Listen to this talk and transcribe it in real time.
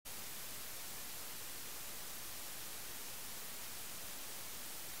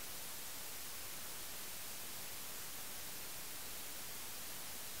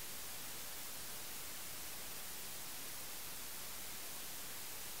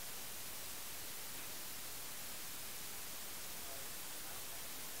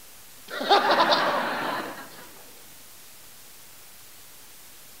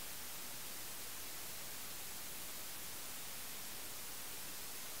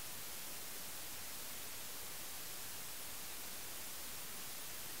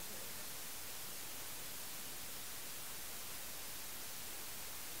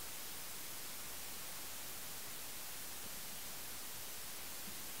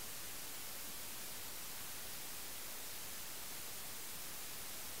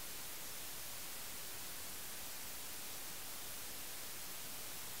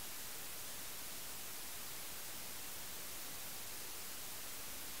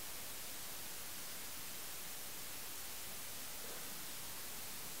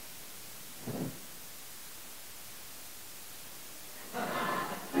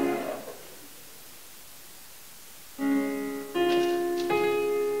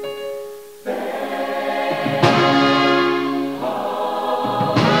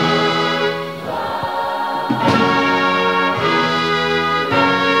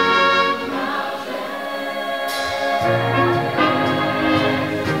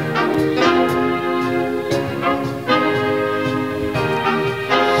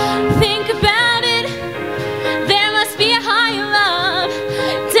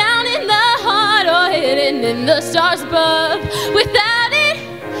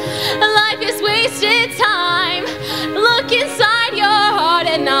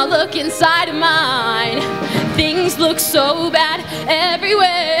inside of mine. Things look so bad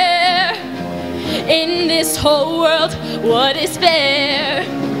everywhere. In this whole world, what is fair?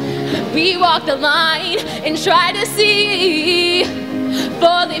 We walk the line and try to see,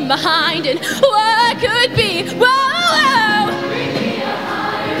 falling behind and what could be. Whoa, whoa. Bring me a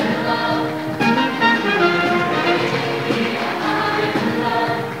higher love. Bring me a higher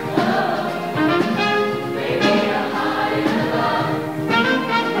love. Bring me a higher love.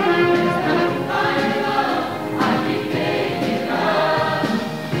 Higher love. I keep making love.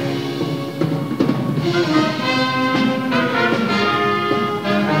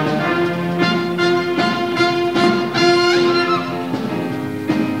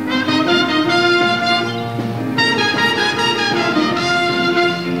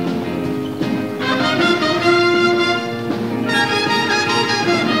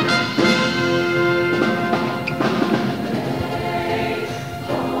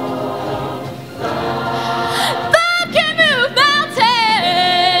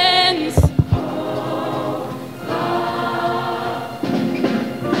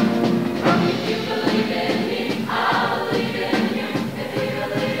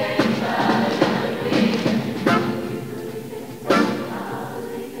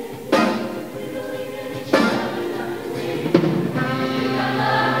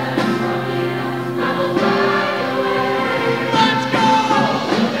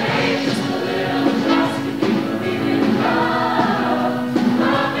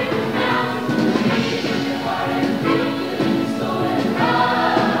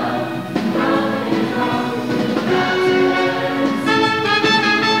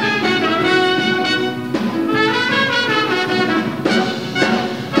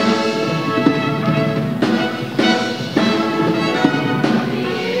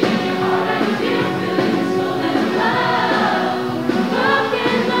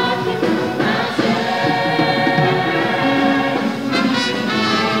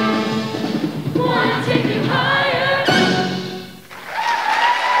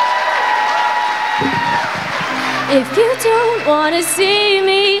 If you don't wanna see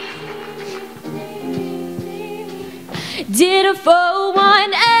me, did a full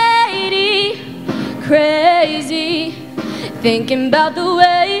 180, crazy, thinking about the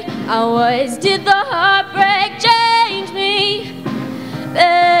way I was. Did the heartbreak change me,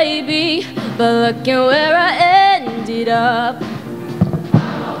 baby? But look at where I ended up.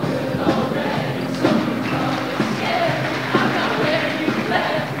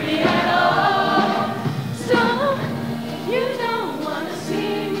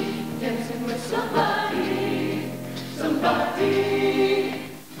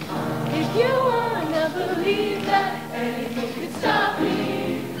 If you wanna believe that anything could stop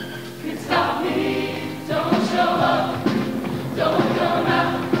me, don't show up, don't come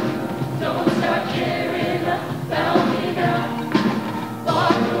out, don't start caring about me now.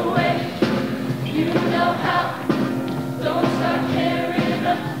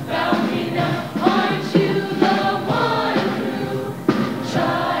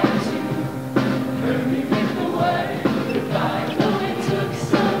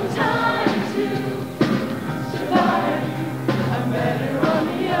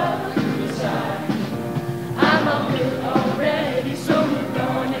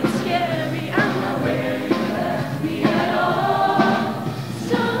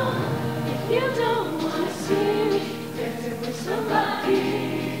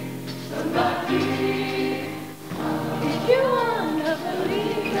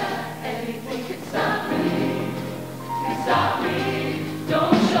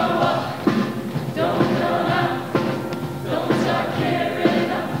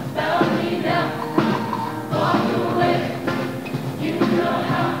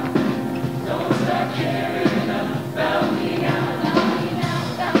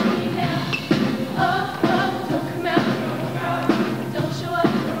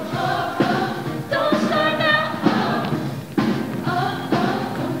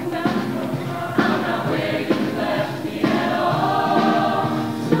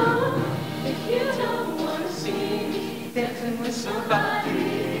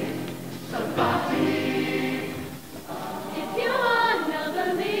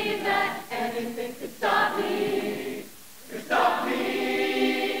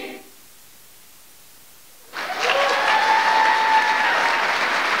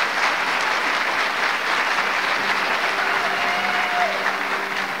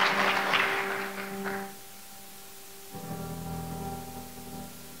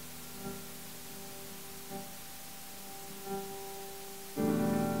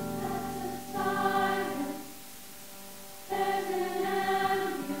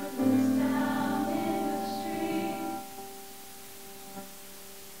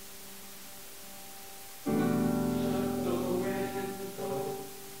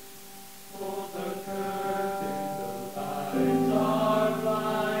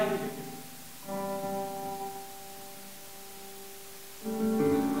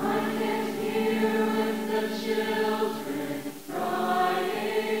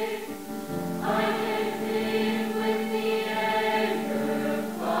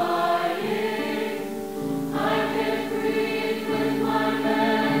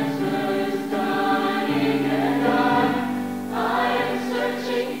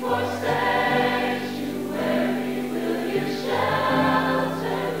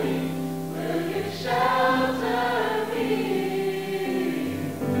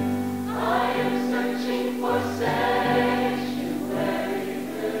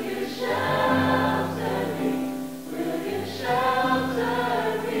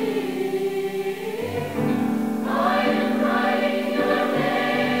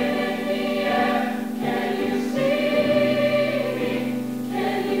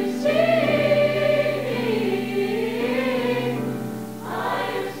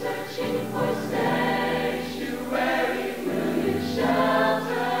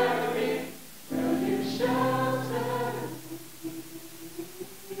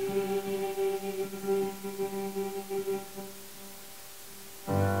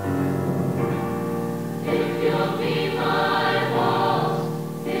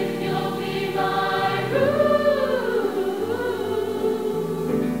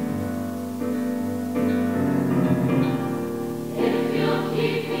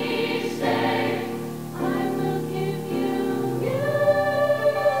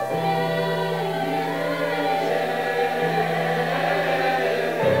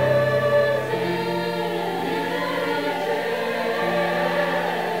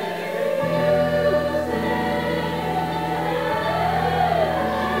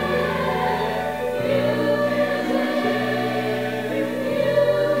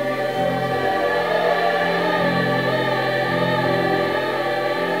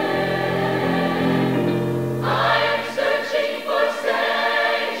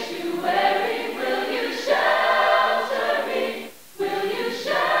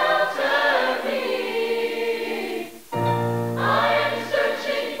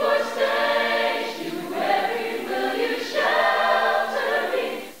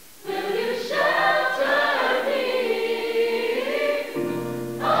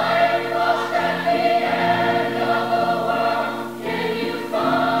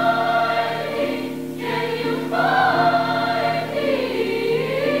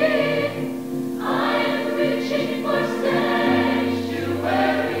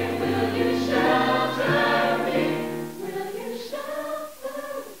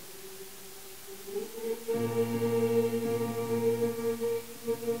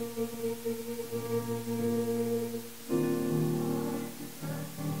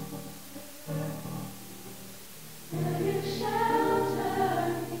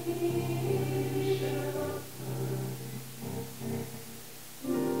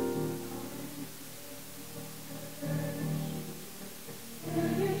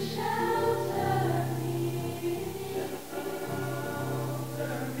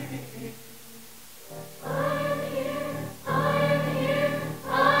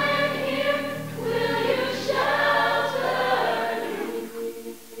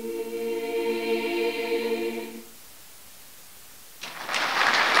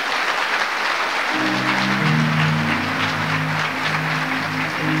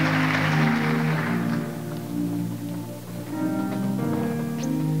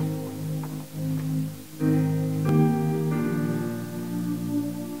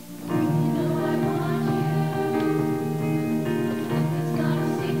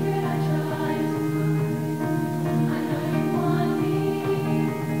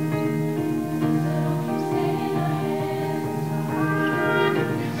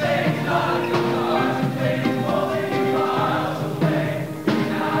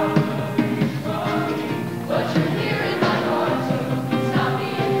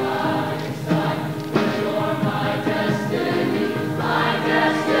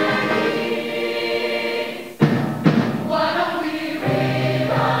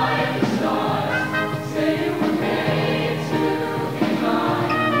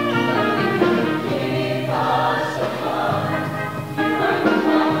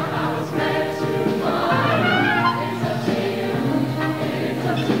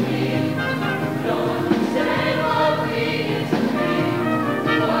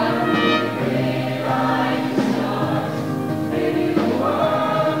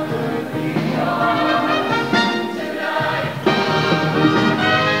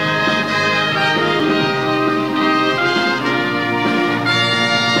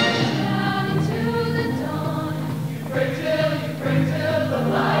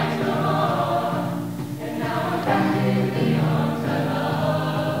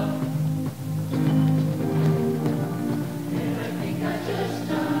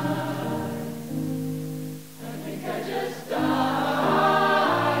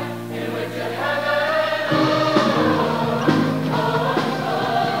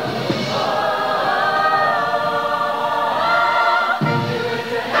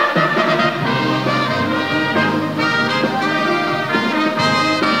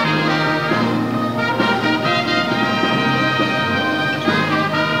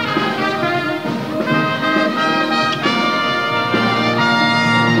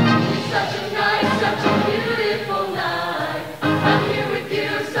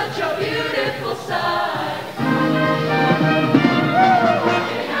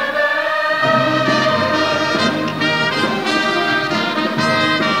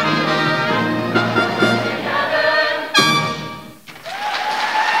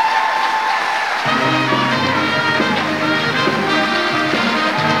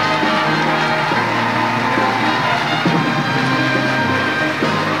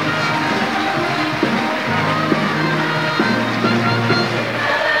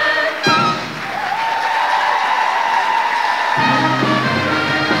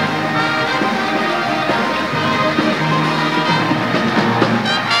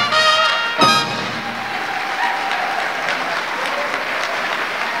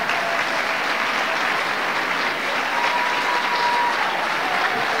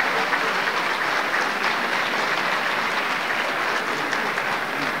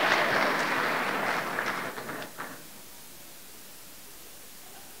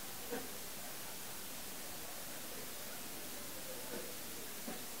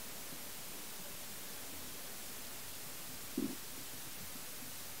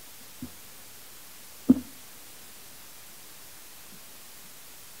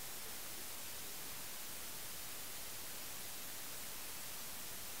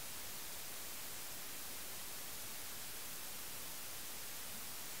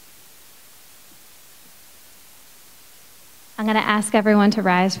 I'm going to ask everyone to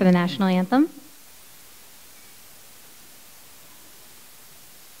rise for the national anthem.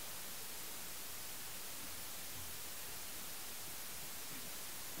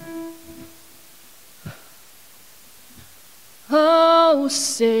 Oh,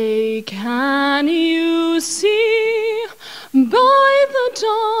 say, can you see by the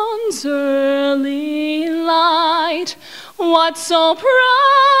dawn's early light what so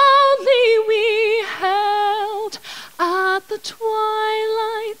proudly we held at the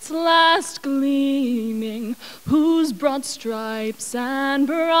twilight's last gleaming, whose broad stripes and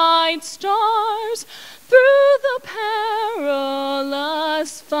bright stars through the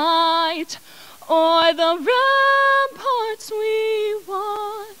perilous fight o'er the ramparts we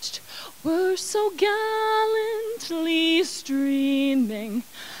watched were so gallantly streaming,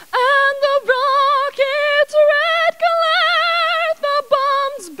 and the rocket's red glare, the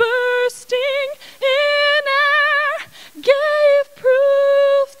bombs bursting in air, gave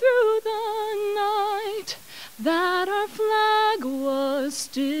proof through the night that our flag was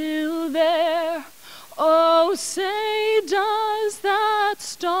still there. Oh, say, does that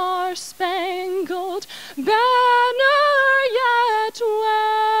star-spangled banner yet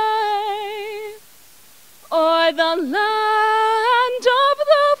wave o'er the land of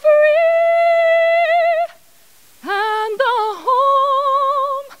the free and the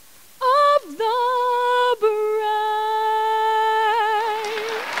home of the brave?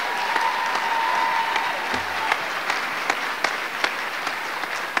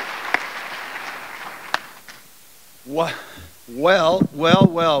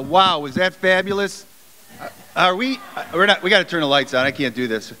 Well, wow, was that fabulous? We got to turn the lights on. I can't do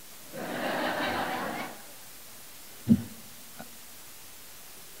this.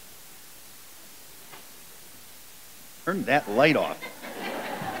 Turn that light off.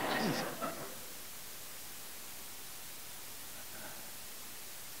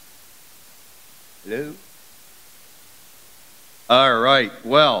 Hello? All right,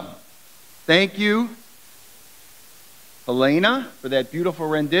 well, thank you, Elena, for that beautiful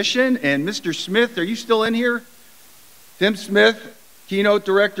rendition. And Mr. Smith, are you still in here? Tim Smith, keynote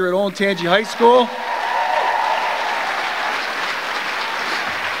director at Olentangy High School.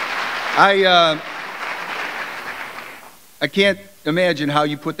 I can't imagine how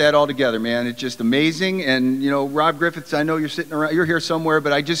you put that all together, man. It's just amazing. And, you know, Rob Griffiths, I know you're sitting around, you're here somewhere,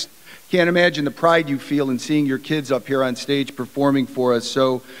 but I just can't imagine the pride you feel in seeing your kids up here on stage performing for us.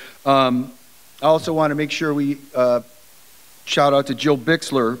 So I also want to make sure we shout out to Jill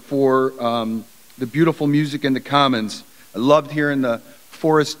Bixler for the beautiful music in the Commons. I loved hearing the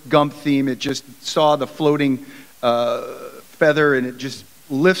Forrest Gump theme. It just saw the floating feather, and it just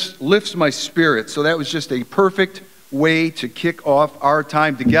lifts my spirit. So that was just a perfect way to kick off our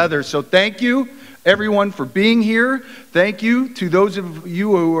time together. So thank you, everyone, for being here. Thank you to those of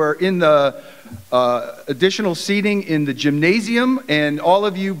you who are in the additional seating in the gymnasium, and all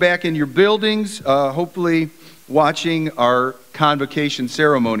of you back in your buildings, hopefully watching our Convocation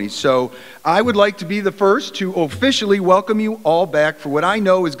ceremony. So I would like to be the first to officially welcome you all back for what I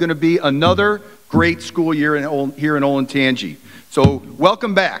know is going to be another great school year here in Olentangy. So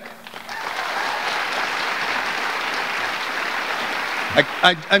welcome back.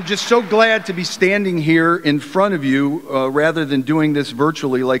 I'm just so glad to be standing here in front of you rather than doing this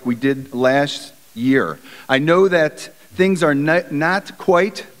virtually like we did last year. I know that things are not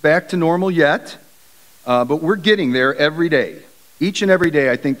quite back to normal yet, but we're getting there every day. Each and every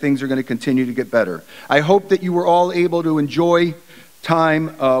day, I think things are going to continue to get better. I hope that you were all able to enjoy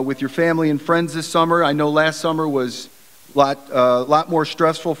time with your family and friends this summer. I know last summer was a lot more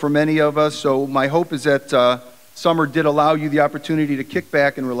stressful for many of us, so my hope is that summer did allow you the opportunity to kick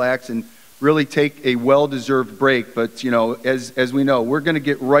back and relax and really take a well-deserved break. But, you know, as we know, we're going to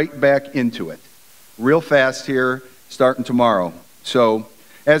get right back into it real fast here, starting tomorrow. So,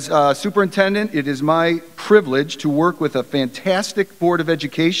 as superintendent, it is my privilege to work with a fantastic Board of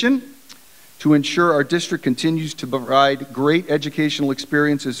Education to ensure our district continues to provide great educational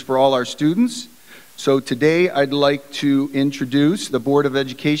experiences for all our students. So today, I'd like to introduce the Board of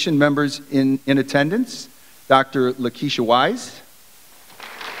Education members in attendance. Dr. Lakeisha Wise,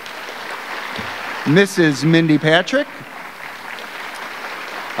 Mrs. Mindy Patrick,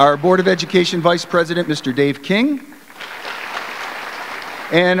 our Board of Education Vice President, Mr. Dave King,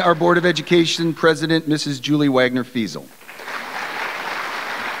 and our Board of Education President, Mrs. Julie Wagner-Fiesel.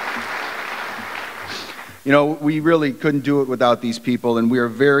 You know, we really couldn't do it without these people, and we are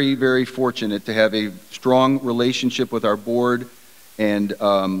very, very fortunate to have a strong relationship with our board, and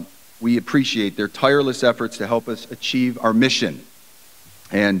we appreciate their tireless efforts to help us achieve our mission.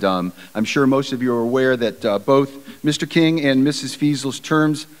 And I'm sure most of you are aware that both Mr. King and Mrs. Fiesel's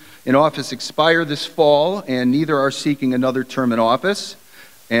terms in office expire this fall, and neither are seeking another term in office.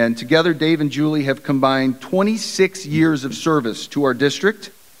 And together, Dave and Julie have combined 26 years of service to our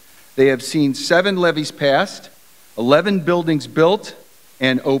district. They have seen 7 levies passed, 11 buildings built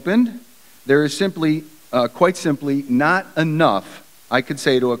and opened. There is simply, quite simply, not enough, I could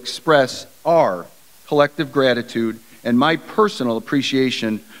say, to express our collective gratitude and my personal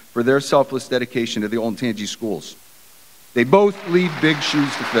appreciation for their selfless dedication to the Olentangy schools. They both leave big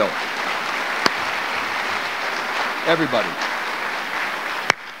shoes to fill. Everybody.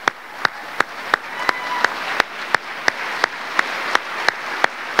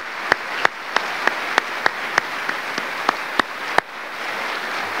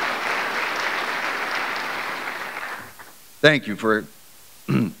 Thank you for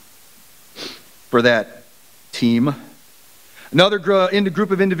that team. Another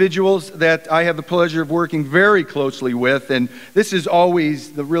group of individuals that I have the pleasure of working very closely with, and this is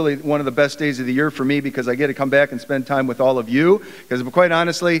always really one of the best days of the year for me because I get to come back and spend time with all of you, because quite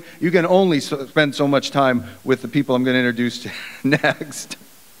honestly, you can only spend so much time with the people I'm going to introduce next.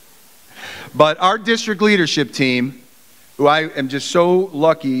 But our district leadership team, who I am just so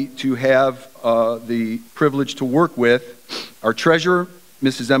lucky to have the privilege to work with, our treasurer,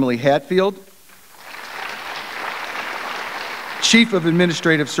 Mrs. Emily Hatfield, Chief of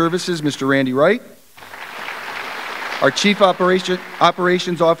Administrative Services, Mr. Randy Wright, our Chief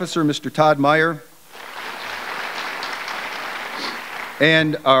Operations Officer, Mr. Todd Meyer,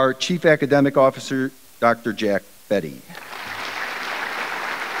 and our Chief Academic Officer, Dr. Jack Betty.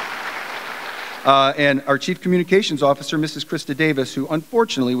 And our Chief Communications Officer, Mrs. Krista Davis, who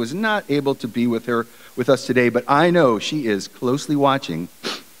unfortunately was not able to be with us today, but I know she is closely watching,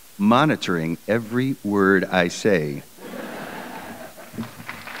 monitoring every word I say.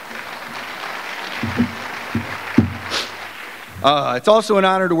 It's also an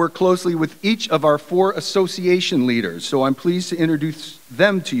honor to work closely with each of our 4 association leaders, so I'm pleased to introduce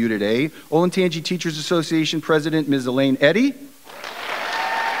them to you today. Olentangy Teachers Association President, Ms. Elaine Eddy.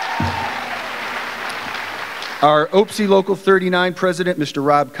 Our OPSI Local 39 President, Mr.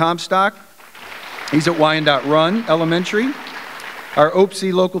 Rob Comstock. He's at Wyandotte Run Elementary. Our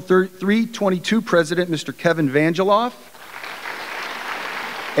OPSI Local 322 President, Mr. Kevin Vangeloff.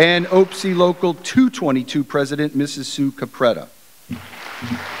 And OPSI Local 222 President, Mrs. Sue Capretta.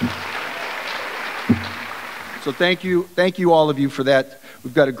 So thank you all of you for that.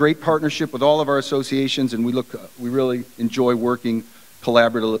 We've got a great partnership with all of our associations, and we really enjoy working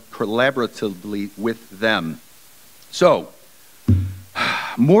collaboratively with them. So,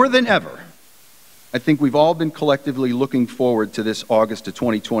 more than ever, I think we've all been collectively looking forward to this August of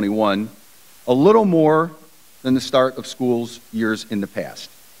 2021, a little more than the start of school's years in the past.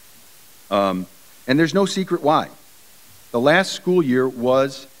 And there's no secret why. The last school year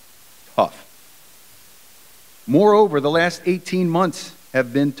was tough. Moreover, the last 18 months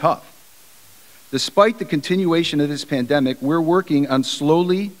have been tough. Despite the continuation of this pandemic, we're working on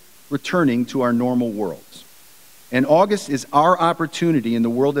slowly returning to our normal worlds. And August is our opportunity in the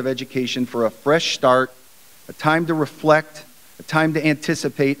world of education for a fresh start, a time to reflect, a time to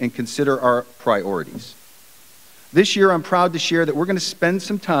anticipate and consider our priorities. This year, I'm proud to share that we're going to spend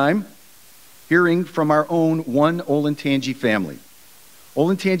some time hearing from our own one Olentangy family.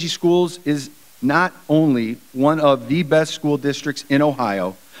 Olentangy Schools is not only one of the best school districts in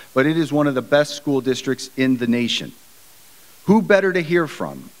Ohio, but it is one of the best school districts in the nation. Who better to hear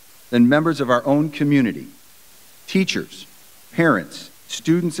from than members of our own community, teachers, parents,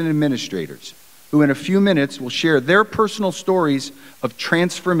 students, and administrators, who in a few minutes will share their personal stories of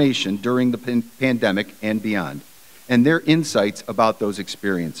transformation during the pandemic and beyond, and their insights about those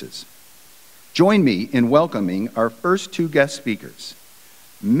experiences. Join me in welcoming our first 2 guest speakers.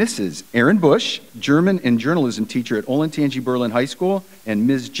 Mrs. Erin Bush, German and journalism teacher at Olentangy Berlin High School, and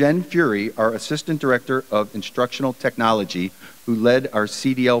Ms. Jen Fury, our Assistant Director of Instructional Technology, who led our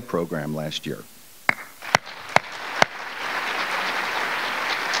CDL program last year.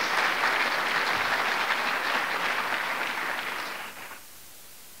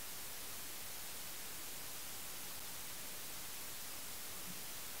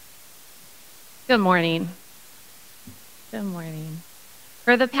 Good morning. Good morning.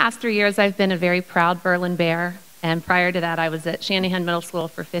 For the past 3 years, I've been a very proud Berlin Bear, and prior to that, I was at Shanahan Middle School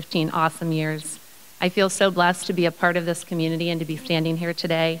for 15 awesome years. I feel so blessed to be a part of this community and to be standing here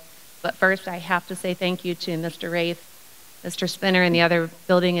today. But first, I have to say thank you to Mr. Wraith, Mr. Spinner, and the other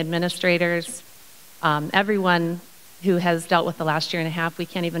building administrators, everyone who has dealt with the last year and a half. We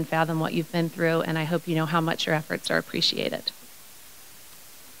can't even fathom what you've been through, and I hope you know how much your efforts are appreciated.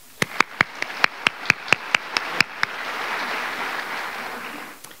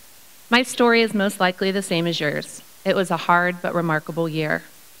 My story is most likely the same as yours. It was a hard but remarkable year.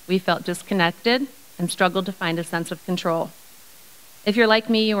 We felt disconnected and struggled to find a sense of control. If you're like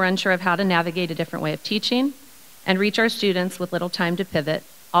me, you were unsure of how to navigate a different way of teaching and reach our students with little time to pivot,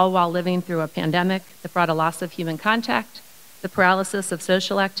 all while living through a pandemic that brought a loss of human contact, the paralysis of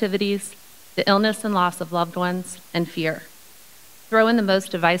social activities, the illness and loss of loved ones, and fear. Throw in the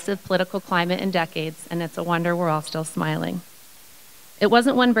most divisive political climate in decades, and it's a wonder we're all still smiling. It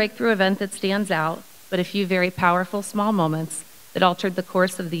wasn't one breakthrough event that stands out, but a few very powerful small moments that altered the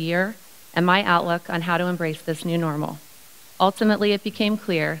course of the year and my outlook on how to embrace this new normal. Ultimately, it became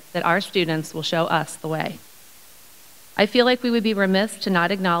clear that our students will show us the way. I feel like we would be remiss to not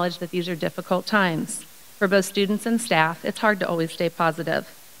acknowledge that these are difficult times. For both students and staff, it's hard to always stay positive.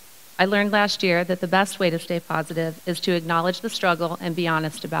 I learned last year that the best way to stay positive is to acknowledge the struggle and be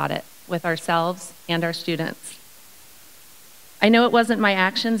honest about it with ourselves and our students. I know it wasn't my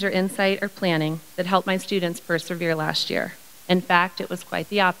actions or insight or planning that helped my students persevere last year. In fact, it was quite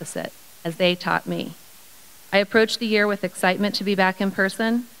the opposite, as they taught me. I approached the year with excitement to be back in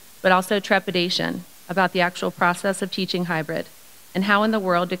person, but also trepidation about the actual process of teaching hybrid and how in the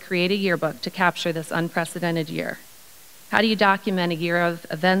world to create a yearbook to capture this unprecedented year. How do you document a year of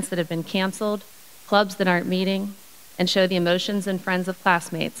events that have been canceled, clubs that aren't meeting, and show the emotions and friends of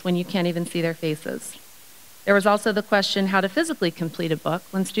classmates when you can't even see their faces? There was also the question how to physically complete a book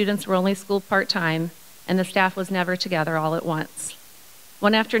when students were only schooled part-time and the staff was never together all at once.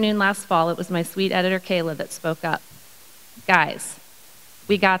 One afternoon last fall, it was my sweet editor, Kayla, that spoke up. Guys,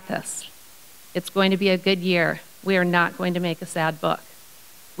 we got this. It's going to be a good year. We are not going to make a sad book.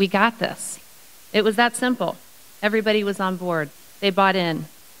 We got this. It was that simple. Everybody was on board. They bought in.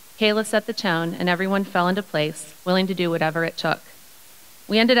 Kayla set the tone, and everyone fell into place, willing to do whatever it took.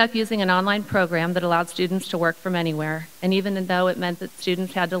 We ended up using an online program that allowed students to work from anywhere, and even though it meant that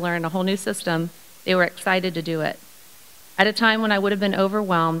students had to learn a whole new system, they were excited to do it. At a time when I would have been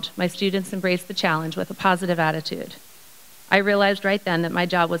overwhelmed, my students embraced the challenge with a positive attitude. I realized right then that my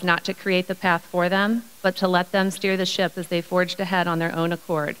job was not to create the path for them, but to let them steer the ship as they forged ahead on their own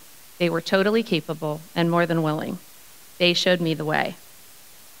accord. They were totally capable and more than willing. They showed me the way.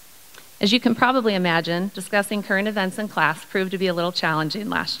 As you can probably imagine, discussing current events in class proved to be a little challenging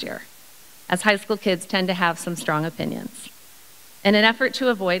last year, as high school kids tend to have some strong opinions. In an effort to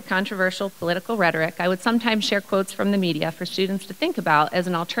avoid controversial political rhetoric, I would sometimes share quotes from the media for students to think about as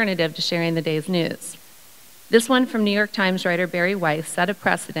an alternative to sharing the day's news. This one from New York Times writer Barry Weiss set a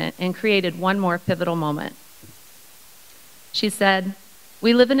precedent and created one more pivotal moment. She said,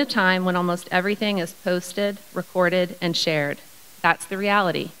 "We live in a time when almost everything is posted, recorded, and shared. That's the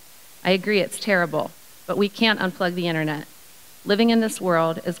reality. I agree it's terrible, but we can't unplug the internet. Living in this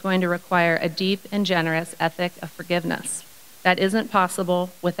world is going to require a deep and generous ethic of forgiveness. That isn't possible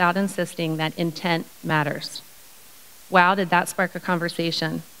without insisting that intent matters." Wow, did that spark a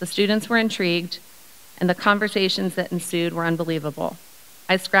conversation. The students were intrigued, and the conversations that ensued were unbelievable.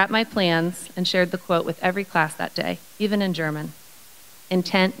 I scrapped my plans and shared the quote with every class that day, even in German.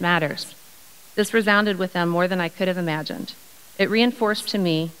 Intent matters. This resounded with them more than I could have imagined. It reinforced to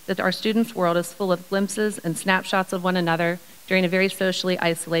me that our students' world is full of glimpses and snapshots of one another during a very socially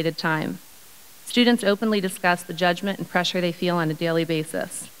isolated time. Students openly discuss the judgment and pressure they feel on a daily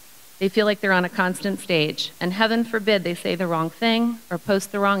basis. They feel like they're on a constant stage, and heaven forbid they say the wrong thing or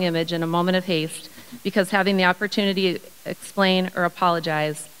post the wrong image in a moment of haste, because having the opportunity to explain or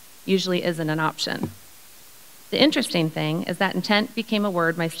apologize usually isn't an option. The interesting thing is that intent became a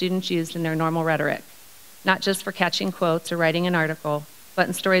word my students used in their normal rhetoric, not just for catching quotes or writing an article, but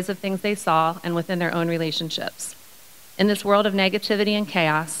in stories of things they saw and within their own relationships. In this world of negativity and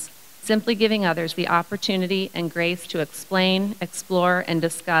chaos, simply giving others the opportunity and grace to explain, explore, and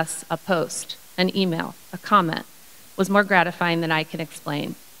discuss a post, an email, a comment, was more gratifying than I can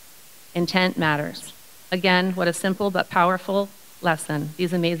explain. Intent matters. Again, what a simple but powerful lesson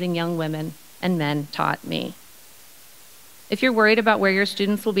these amazing young women and men taught me. If you're worried about where your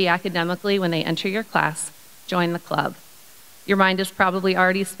students will be academically when they enter your class, join the club. Your mind is probably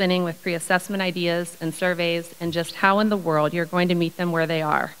already spinning with pre-assessment ideas and surveys and just how in the world you're going to meet them where they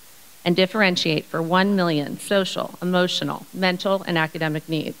are and differentiate for 1 million social, emotional, mental, and academic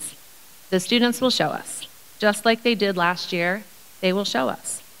needs. The students will show us. Just like they did last year, they will show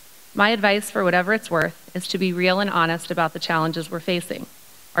us. My advice, for whatever it's worth, is to be real and honest about the challenges we're facing.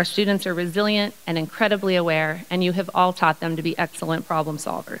 Our students are resilient and incredibly aware, and you have all taught them to be excellent problem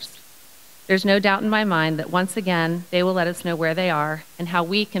solvers. There's no doubt in my mind that once again, they will let us know where they are and how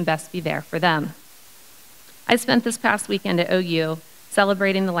we can best be there for them. I spent this past weekend at OU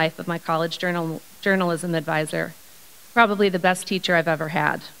celebrating the life of my college journalism advisor, probably the best teacher I've ever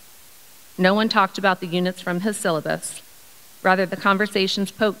had. No one talked about the units from his syllabus. Rather, the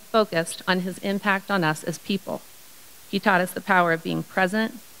conversations focused on his impact on us as people. He taught us the power of being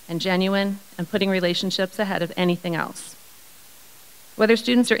present and genuine and putting relationships ahead of anything else. Whether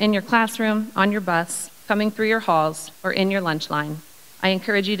students are in your classroom, on your bus, coming through your halls, or in your lunch line, I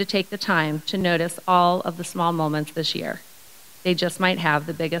encourage you to take the time to notice all of the small moments this year. They just might have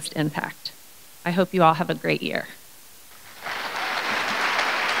the biggest impact. I hope you all have a great year.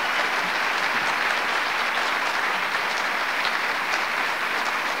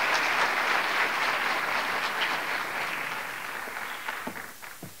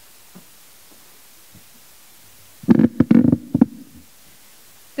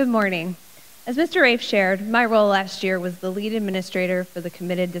 Good morning. As Mr. Rafe shared, my role last year was the lead administrator for the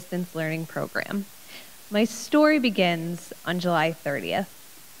Committed Distance Learning Program. My story begins on July 30th.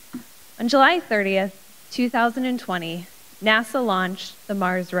 On July 30th, 2020, NASA launched the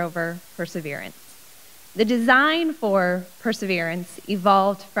Mars rover Perseverance. The design for Perseverance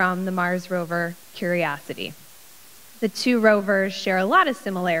evolved from the Mars rover Curiosity. The two rovers share a lot of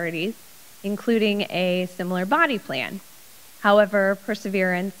similarities, including a similar body plan. However,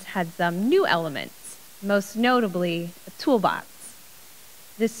 Perseverance had some new elements, most notably a toolbox.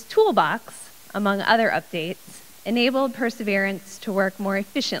 This toolbox, among other updates, enabled Perseverance to work more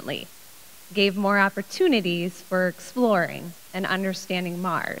efficiently, gave more opportunities for exploring and understanding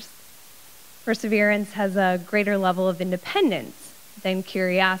Mars. Perseverance has a greater level of independence than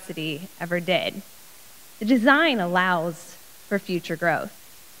Curiosity ever did. The design allows for future growth.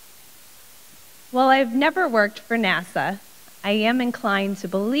 While I've never worked for NASA, I am inclined to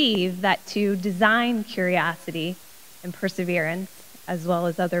believe that to design Curiosity and Perseverance, as well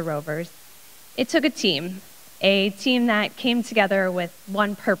as other rovers, it took a team that came together with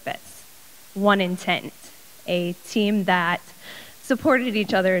one purpose, one intent, a team that supported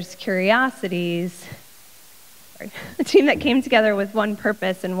each other's curiosities, a team that came together with one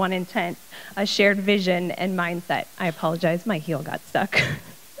purpose and one intent, a shared vision and mindset. I apologize, my heel got stuck.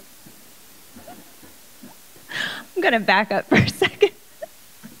 I'm going to back up for a second.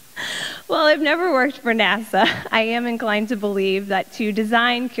 While I've never worked for NASA, I am inclined to believe that to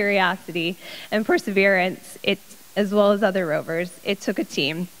design Curiosity and Perseverance, as well as other rovers, it took a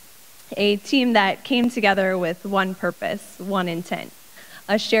team that came together with one purpose, one intent,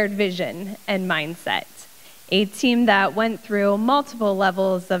 a shared vision and mindset, a team that went through multiple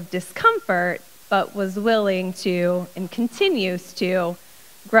levels of discomfort, but was willing to and continues to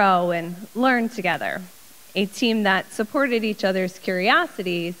grow and learn together. A team that supported each other's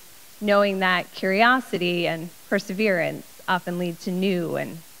curiosities, knowing that curiosity and perseverance often lead to new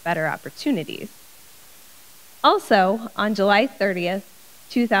and better opportunities. Also, on July 30th,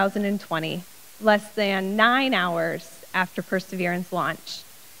 2020, less than 9 hours after Perseverance launched,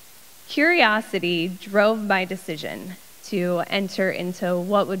 Curiosity drove my decision to enter into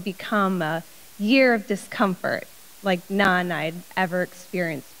what would become a year of discomfort like none I'd ever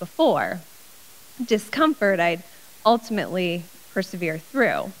experienced before. Discomfort I'd ultimately persevere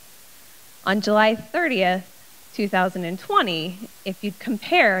through. On July 30th, 2020, if you'd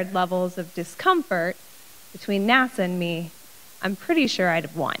compared levels of discomfort between NASA and me, I'm pretty sure I'd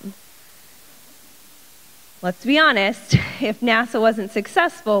have won. Let's be honest, if NASA wasn't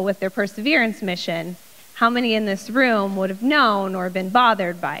successful with their Perseverance mission, how many in this room would have known or been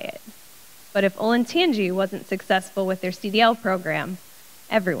bothered by it? But if Olentangy wasn't successful with their CDL program,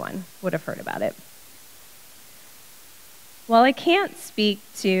 everyone would have heard about it. While I can't speak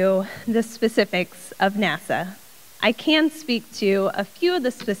to the specifics of NASA, I can speak to a few of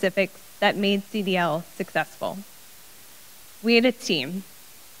the specifics that made CDL successful. We had a team.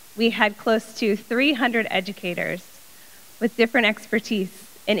 We had close to 300 educators with different expertise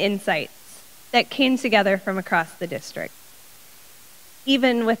and insights that came together from across the district.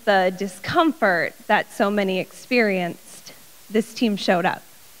 Even with the discomfort that so many experienced, this team showed up.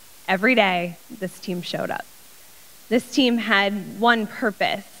 Every day, this team showed up. This team had one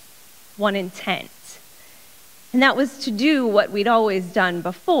purpose, one intent, and that was to do what we'd always done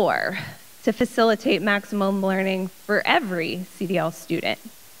before, to facilitate maximum learning for every CDL student.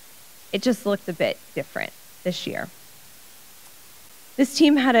 It just looked a bit different this year. This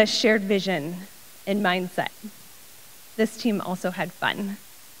team had a shared vision and mindset. This team also had fun.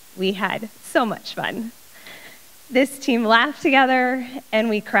 We had so much fun. This team laughed together and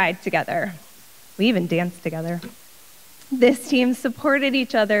we cried together. We even danced together. This team supported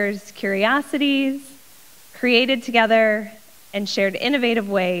each other's curiosities, created together, and shared innovative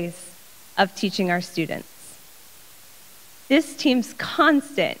ways of teaching our students. This team's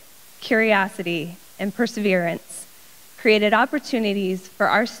constant curiosity and perseverance created opportunities for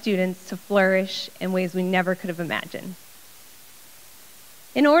our students to flourish in ways we never could have imagined.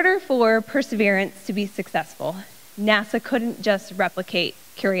 In order for Perseverance to be successful, NASA couldn't just replicate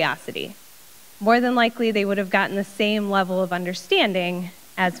Curiosity. More than likely, they would have gotten the same level of understanding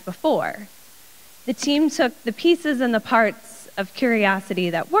as before. The team took the pieces and the parts of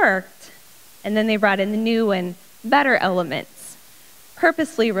Curiosity that worked, and then they brought in the new and better elements,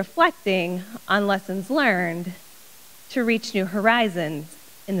 purposely reflecting on lessons learned to reach new horizons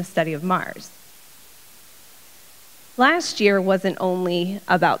in the study of Mars. Last year wasn't only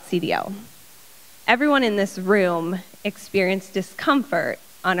about CDO. Everyone in this room experienced discomfort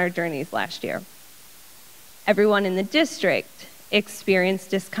on our journeys last year. Everyone in the district experienced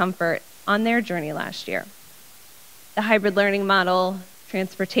discomfort on their journey last year. The hybrid learning model,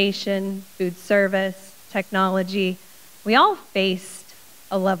 transportation, food service, technology, we all faced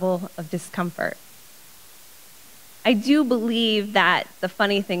a level of discomfort. I do believe that the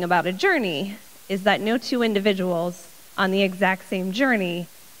funny thing about a journey is that no two individuals on the exact same journey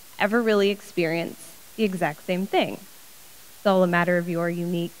ever really experience the exact same thing. It's all a matter of your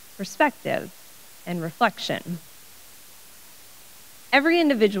unique perspective and reflection. Every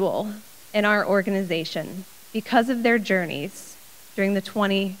individual in our organization, because of their journeys during the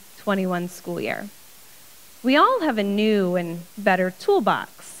 2021 school year, we all have a new and better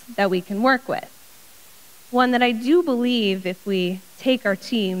toolbox that we can work with. One that I do believe, if we take our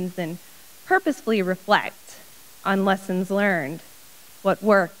teams and purposefully reflect on lessons learned, what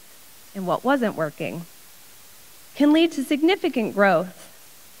worked and what wasn't working, can lead to significant growth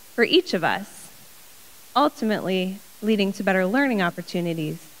for each of us, ultimately leading to better learning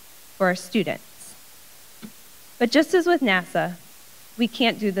opportunities for our students. But just as with NASA, we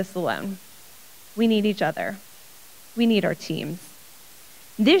can't do this alone. We need each other. We need our teams.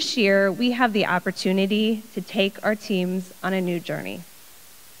 This year, we have the opportunity to take our teams on a new journey.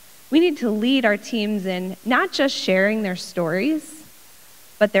 We need to lead our teams in not just sharing their stories,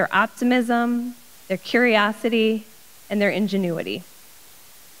 but their optimism, their curiosity, and their ingenuity.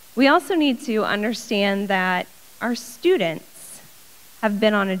 We also need to understand that our students have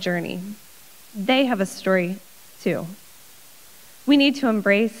been on a journey. They have a story too. We need to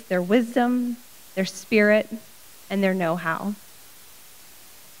embrace their wisdom, their spirit, and their know-how.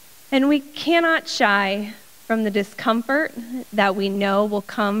 And we cannot shy from the discomfort that we know will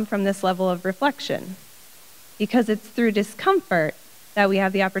come from this level of reflection, because it's through discomfort that we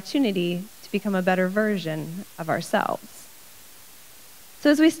have the opportunity to become a better version of ourselves. So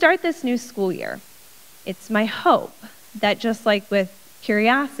as we start this new school year, it's my hope that just like with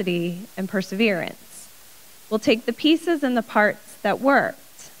Curiosity and Perseverance, we'll take the pieces and the parts that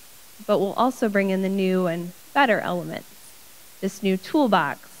worked, but we'll also bring in the new and better elements, this new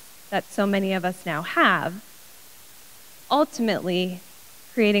toolbox that so many of us now have, ultimately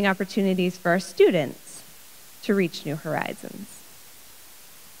creating opportunities for our students to reach new horizons.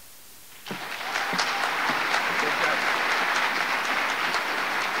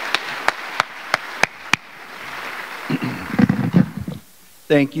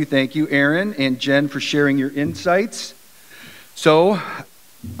 Thank you, Aaron and Jen, for sharing your insights. So,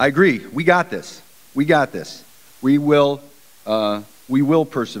 I agree. We got this. We got this. We will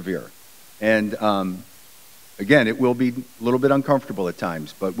persevere. And again, it will be a little bit uncomfortable at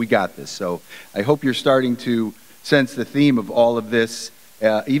times, but we got this. So I hope you're starting to sense the theme of all of this,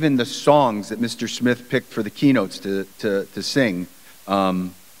 even the songs that Mr. Smith picked for the keynotes to sing.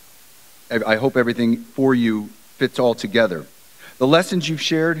 I hope everything for you fits all together. The lessons you've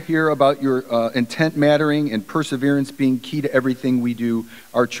shared here about your intent mattering and perseverance being key to everything we do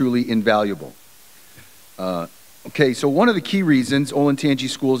are truly invaluable. Okay, so one of the key reasons Olentangy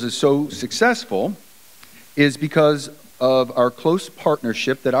Schools is so successful is because of our close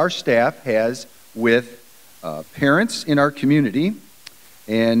partnership that our staff has with parents in our community.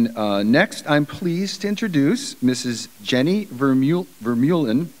 And next, I'm pleased to introduce Mrs. Jenny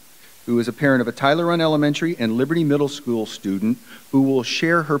Vermeulen, who is a parent of a Tyler Run Elementary and Liberty Middle School student, who will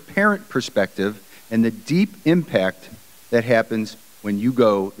share her parent perspective and the deep impact that happens when you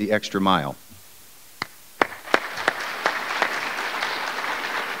go the extra mile.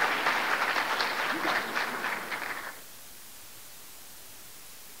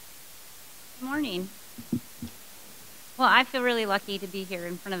 Good morning. Well, I feel really lucky to be here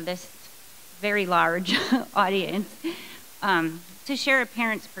in front of this very large audience to share a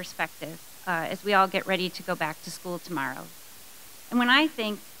parent's perspective as we all get ready to go back to school tomorrow. And when I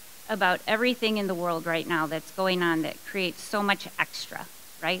think about everything in the world right now that's going on that creates so much extra,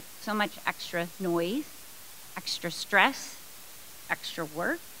 right? So much extra noise, extra stress, extra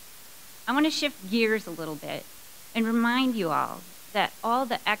work, I want to shift gears a little bit and remind you all that all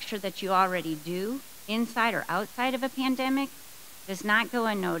the extra that you already do, inside or outside of a pandemic, does not go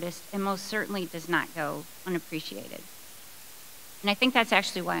unnoticed and most certainly does not go unappreciated. And I think that's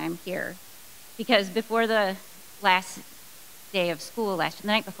actually why I'm here, because before the last day of school the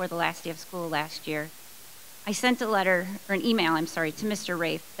night before the last day of school last year, I sent a letter, or an email, to Mr.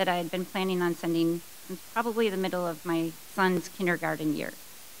 Rafe that I had been planning on sending since probably the middle of my son's kindergarten year.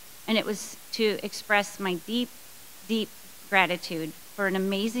 And it was to express my deep, deep gratitude for an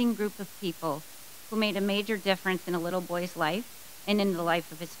amazing group of people who made a major difference in a little boy's life and in the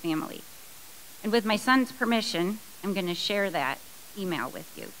life of his family. And with my son's permission, I'm going to share that email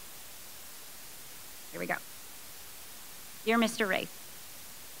with you. Here we go. Dear Mr. Rafe,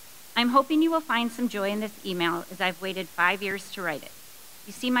 I'm hoping you will find some joy in this email as I've waited 5 years to write it.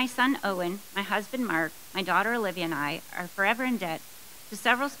 You see, my son Owen, my husband Mark, my daughter Olivia, and I are forever in debt to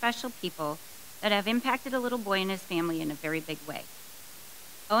several special people that have impacted a little boy and his family in a very big way.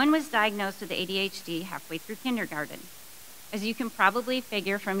 Owen was diagnosed with ADHD halfway through kindergarten. As you can probably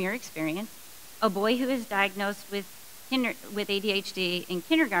figure from your experience, a boy who is diagnosed with ADHD in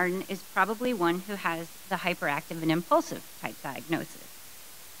kindergarten is probably one who has the hyperactive and impulsive type diagnosis.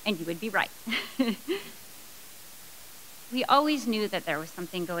 And you would be right. We always knew that there was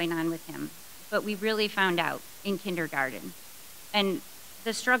something going on with him, but we really found out in kindergarten. And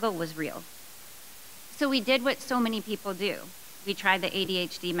the struggle was real. So we did what so many people do. We tried the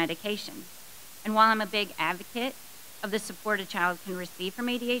ADHD medication. And while I'm a big advocate of the support a child can receive from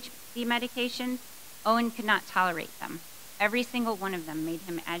ADHD medications, Owen could not tolerate them. Every single one of them made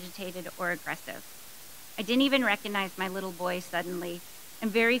him agitated or aggressive. I didn't even recognize my little boy suddenly,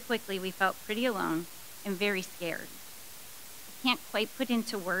 and very quickly we felt pretty alone and very scared. I can't quite put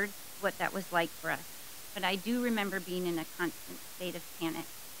into words what that was like for us, but I do remember being in a constant state of panic,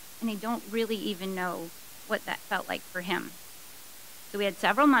 and I don't really even know what that felt like for him. So we had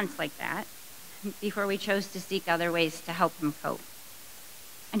several months like that before we chose to seek other ways to help him cope.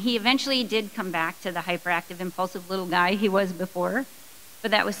 And he eventually did come back to the hyperactive, impulsive little guy he was before,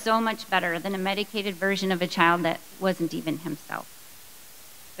 but that was so much better than a medicated version of a child that wasn't even himself.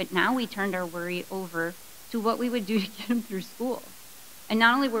 But now we turned our worry over to what we would do to get him through school. And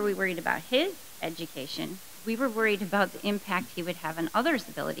not only were we worried about his education, we were worried about the impact he would have on others'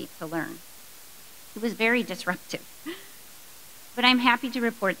 ability to learn. It was very disruptive. But I'm happy to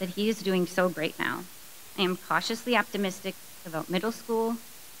report that he is doing so great now. I am cautiously optimistic about middle school,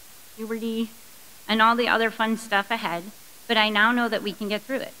 puberty, and all the other fun stuff ahead, but I now know that we can get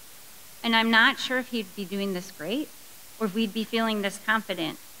through it. And I'm not sure if he'd be doing this great or if we'd be feeling this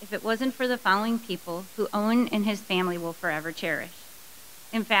confident if it wasn't for the following people who Owen and his family will forever cherish.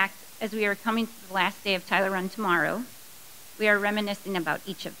 In fact, as we are coming to the last day of Tyler Run tomorrow, we are reminiscing about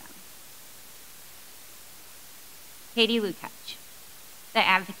each of them. Katie Lukács, the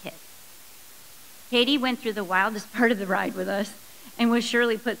advocate. Katie went through the wildest part of the ride with us and was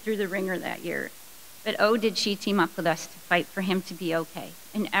surely put through the ringer that year. But oh, did she team up with us to fight for him to be okay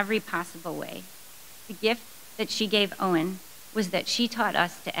in every possible way. The gift that she gave Owen was that she taught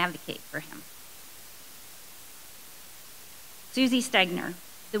us to advocate for him. Susie Stegner,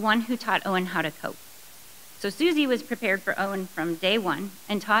 the one who taught Owen how to cope. So Susie was prepared for Owen from day one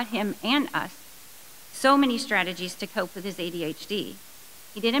and taught him and us so many strategies to cope with his ADHD.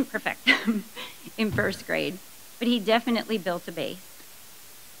 He didn't perfect them in first grade, but he definitely built a base.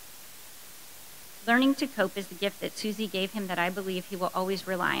 Learning to cope is the gift that Susie gave him that I believe he will always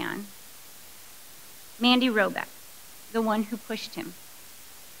rely on. Mandy Robeck, the one who pushed him.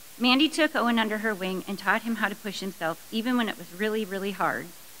 Mandy took Owen under her wing and taught him how to push himself even when it was really, really hard,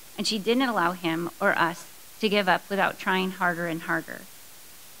 and she didn't allow him or us to give up without trying harder and harder.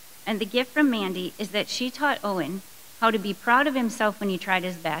 And the gift from Mandy is that she taught Owen how to be proud of himself when he tried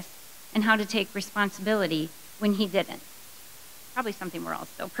his best and how to take responsibility when he didn't. Probably something we're all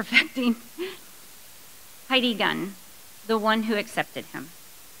still perfecting. Heidi Gunn, the one who accepted him.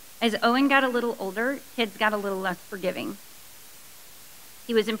 As Owen got a little older, kids got a little less forgiving.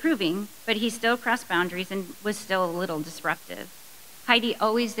 He was improving, but he still crossed boundaries and was still a little disruptive. Heidi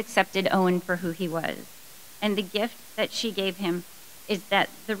always accepted Owen for who he was. And the gift that she gave him is that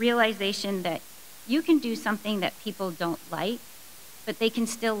the realization that you can do something that people don't like, but they can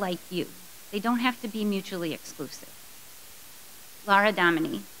still like you. They don't have to be mutually exclusive. Laura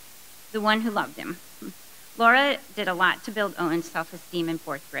Domini, the one who loved him. Laura did a lot to build Owen's self-esteem in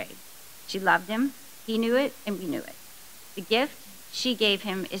 4th grade. She loved him, he knew it, and we knew it. The gift she gave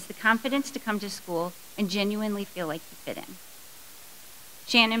him is the confidence to come to school and genuinely feel like he fit in.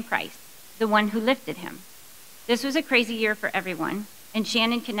 Shannon Price, the one who lifted him. This was a crazy year for everyone, and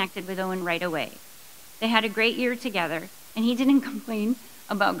Shannon connected with Owen right away. They had a great year together, and he didn't complain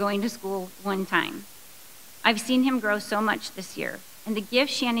about going to school one time. I've seen him grow so much this year, and the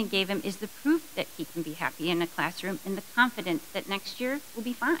gift Shannon gave him is the proof that he can be happy in a classroom and the confidence that next year will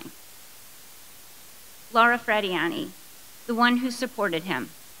be fine. Laura Frediani, the one who supported him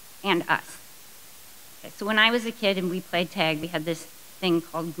and us. Okay, so when I was a kid and we played tag, we had this thing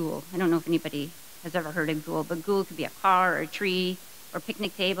called ghoul. I don't know if anybody has ever heard of ghoul, but ghoul could be a car or a tree or a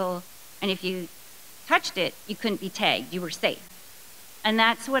picnic table, and if you touched it, you couldn't be tagged, you were safe. And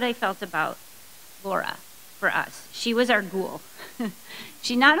that's what I felt about Laura for us. She was our ghoul.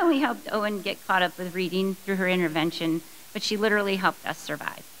 She not only helped Owen get caught up with reading through her intervention, but she literally helped us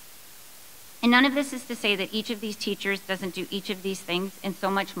survive. And none of this is to say that each of these teachers doesn't do each of these things and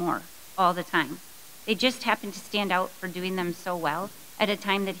so much more all the time. They just happen to stand out for doing them so well at a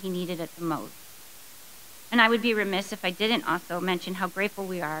time that he needed it the most. And I would be remiss if I didn't also mention how grateful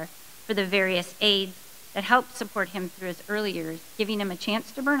we are for the various aides that helped support him through his early years, giving him a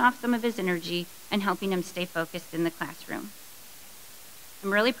chance to burn off some of his energy and helping him stay focused in the classroom.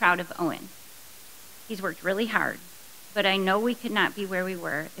 I'm really proud of Owen. He's worked really hard, but I know we could not be where we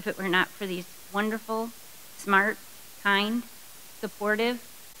were if it were not for these wonderful, smart, kind, supportive,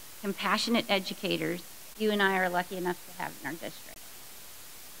 compassionate educators you and I are lucky enough to have in our district.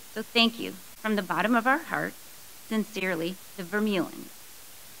 So thank you from the bottom of our heart, sincerely, the Vermeulens.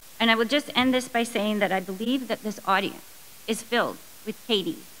 And I will just end this by saying that I believe that this audience is filled with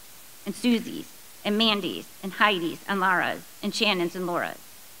Katie's and Susie's and Mandy's and Heidi's and Lara's and Shannon's and Laura's.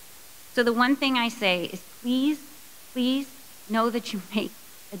 So the one thing I say is please, please know that you make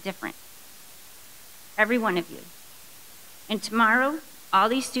a difference. Every one of you. And tomorrow, all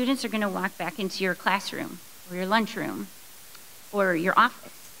these students are going to walk back into your classroom or your lunchroom or your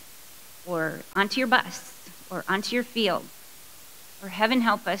office or onto your bus or onto your field or heaven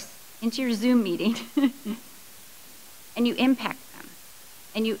help us, into your Zoom meeting. And you impact them.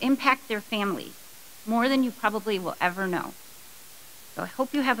 And you impact their families more than you probably will ever know. So I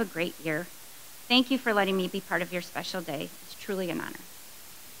hope you have a great year. Thank you for letting me be part of your special day. It's truly an honor.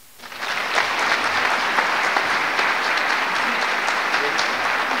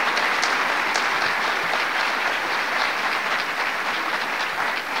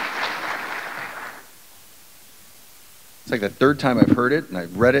 It's like the third time I've heard it, and I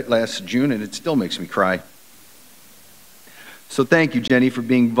read it last June, and it still makes me cry. So thank you, Jenny, for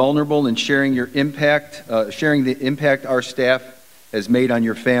being vulnerable and sharing your impact, sharing the impact our staff has made on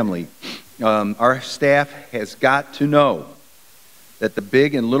your family. Our staff has got to know that the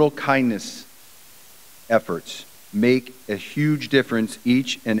big and little kindness efforts make a huge difference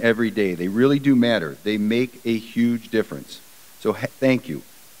each and every day. They really do matter. They make a huge difference. So thank you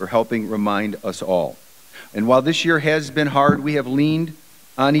for helping remind us all. And while this year has been hard, we have leaned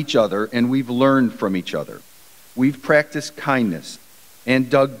on each other and we've learned from each other. We've practiced kindness and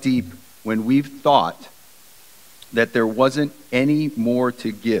dug deep when we've thought that there wasn't any more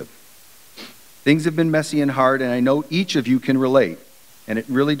to give. Things have been messy and hard, and I know each of you can relate. And it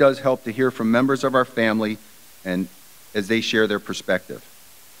really does help to hear from members of our family and as they share their perspective.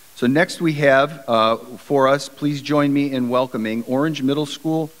 So next we have for us, please join me in welcoming Orange Middle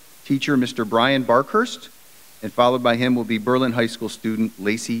School teacher Mr. Brian Barkhurst, and followed by him will be Berlin High School student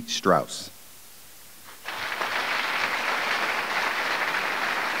Lacey Strauss.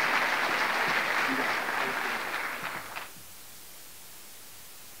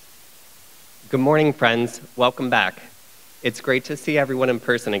 Good morning, friends. Welcome back. It's great to see everyone in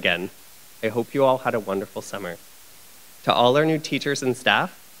person again. I hope you all had a wonderful summer. To all our new teachers and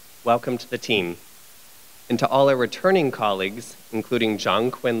staff, welcome to the team. And to all our returning colleagues, including John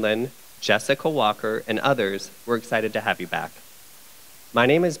Quinlan, Jessica Walker, and others, we're excited to have you back. My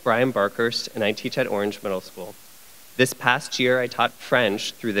name is Brian Barkhurst, and I teach at Orange Middle School. This past year, I taught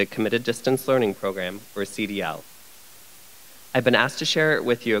French through the Committed Distance Learning Program, or CDL. I've been asked to share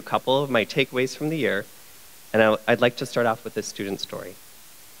with you a couple of my takeaways from the year, and I'd like to start off with a student story.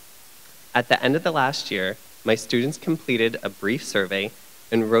 At the end of the last year, my students completed a brief survey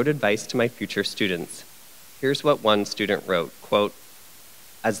and wrote advice to my future students. Here's what one student wrote, quote,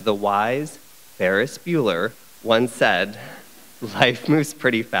 "As the wise Ferris Bueller once said, life moves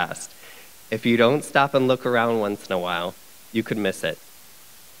pretty fast. If you don't stop and look around once in a while, you could miss it."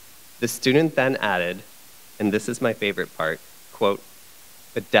 The student then added, and this is my favorite part, quote,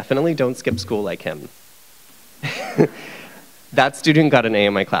 "But definitely don't skip school like him." That student got an A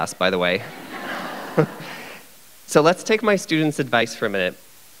in my class, by the way. So let's take my students' advice for a minute.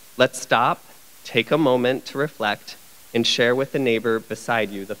 Let's stop, take a moment to reflect, and share with the neighbor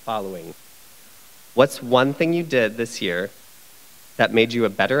beside you the following. What's one thing you did this year that made you a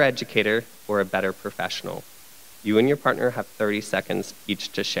better educator or a better professional? You and your partner have 30 seconds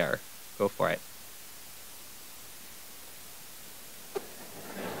each to share. Go for it.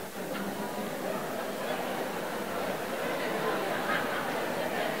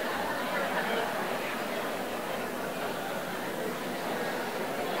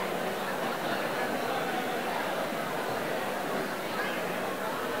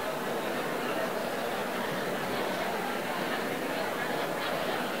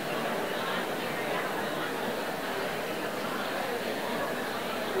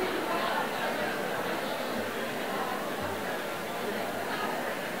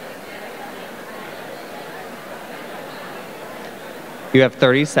 You have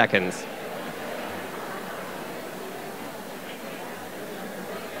 30 seconds.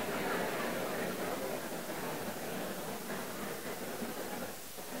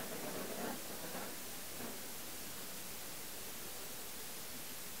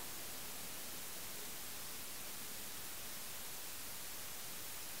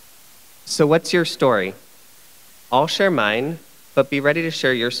 So what's your story? I'll share mine, but be ready to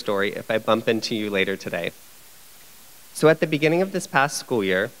share your story if I bump into you later today. So at the beginning of this past school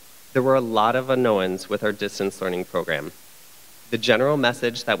year, there were a lot of unknowns with our distance learning program. The general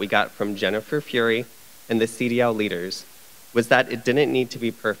message that we got from Jennifer Fury and the CDL leaders was that it didn't need to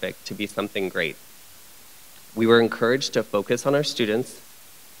be perfect to be something great. We were encouraged to focus on our students,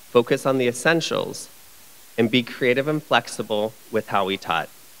 focus on the essentials, and be creative and flexible with how we taught.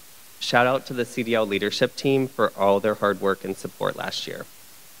 Shout out to the CDL leadership team for all their hard work and support last year.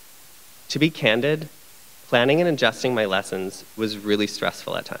 To be candid, planning and adjusting my lessons was really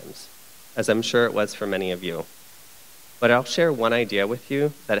stressful at times, as I'm sure it was for many of you. But I'll share one idea with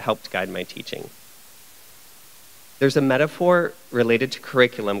you that helped guide my teaching. There's a metaphor related to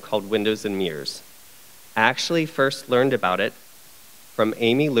curriculum called windows and mirrors. I actually first learned about it from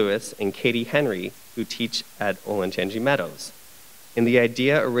Amy Lewis and Katie Henry, who teach at Olentangy Meadows. And the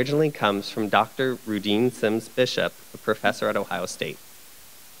idea originally comes from Dr. Rudine Sims Bishop, a professor at Ohio State.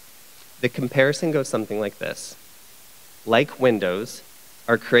 The comparison goes something like this. Like windows,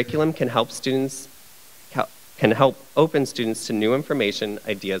 our curriculum can help open students to new information,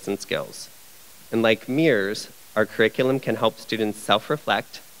 ideas, and skills. And like mirrors, our curriculum can help students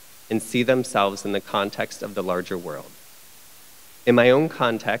self-reflect and see themselves in the context of the larger world. In my own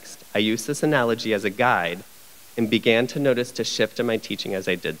context, I used this analogy as a guide and began to notice a shift in my teaching as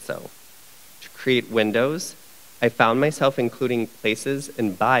I did so. To create windows, I found myself including places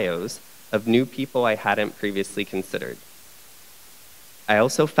and bios of new people I hadn't previously considered. I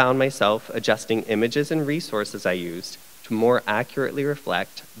also found myself adjusting images and resources I used to more accurately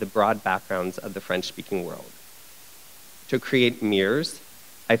reflect the broad backgrounds of the French-speaking world. To create mirrors,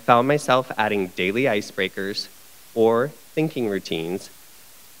 I found myself adding daily icebreakers or thinking routines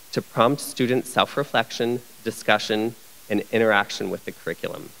to prompt student self-reflection, discussion, and interaction with the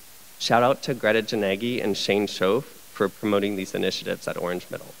curriculum. Shout out to Greta Janegi and Shane Schoaf for promoting these initiatives at Orange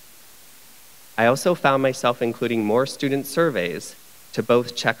Middle. I also found myself including more student surveys to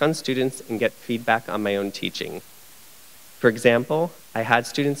both check on students and get feedback on my own teaching. For example, I had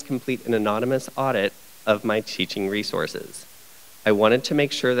students complete an anonymous audit of my teaching resources. I wanted to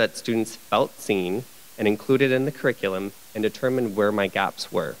make sure that students felt seen and included in the curriculum and determine where my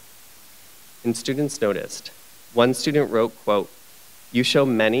gaps were. And students noticed. One student wrote, quote, "You show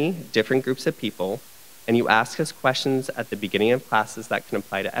many different groups of people, and you ask us questions at the beginning of classes that can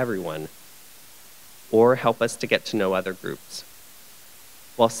apply to everyone, or help us to get to know other groups."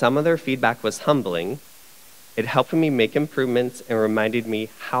 While some of their feedback was humbling, it helped me make improvements and reminded me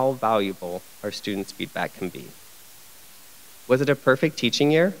how valuable our students' feedback can be. Was it a perfect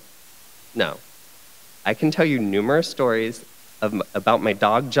teaching year? No. I can tell you numerous stories about my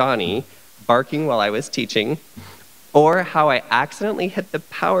dog Johnny barking while I was teaching, or how I accidentally hit the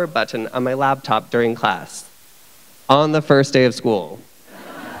power button on my laptop during class on the first day of school.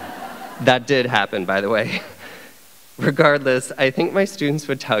 That did happen, by the way. Regardless, I think my students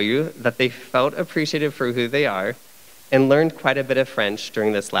would tell you that they felt appreciated for who they are and learned quite a bit of French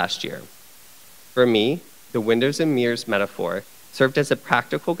during this last year. For me, the windows and mirrors metaphor served as a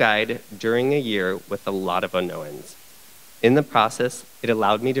practical guide during a year with a lot of unknowns. In the process, it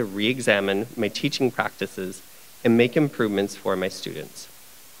allowed me to re-examine my teaching practices and make improvements for my students.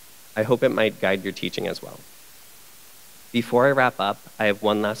 I hope it might guide your teaching as well. Before I wrap up, I have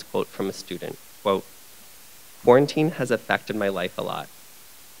one last quote from a student. Quote, "Quarantine has affected my life a lot.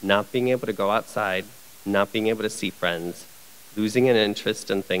 Not being able to go outside, not being able to see friends, losing an interest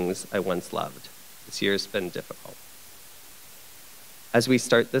in things I once loved. This year has been difficult." As we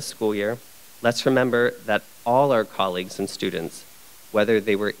start this school year, let's remember that all our colleagues and students whether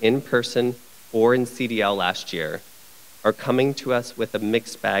they were in person or in CDL last year, are coming to us with a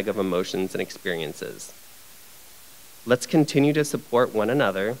mixed bag of emotions and experiences. Let's continue to support one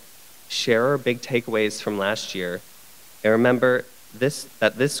another, share our big takeaways from last year, and remember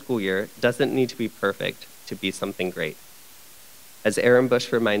that this school year doesn't need to be perfect to be something great. As Aaron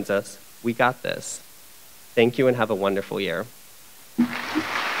Bush reminds us, we got this. Thank you and have a wonderful year.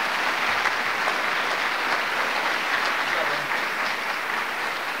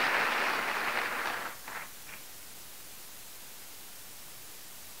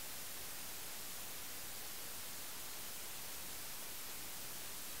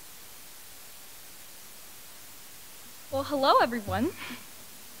 Well, hello, everyone.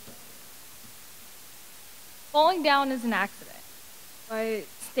 Falling down is an accident, but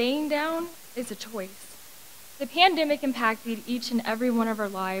staying down is a choice. The pandemic impacted each and every one of our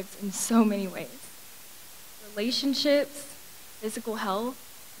lives in so many ways. Relationships, physical health,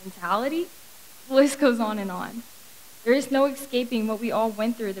 mentality, the list goes on and on. There is no escaping what we all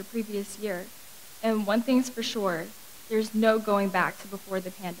went through the previous year. And one thing's for sure, there's no going back to before the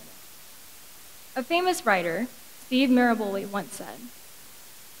pandemic. A famous writer, Steve Maraboli, once said,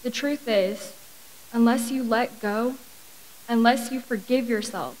 "The truth is, unless you let go, unless you forgive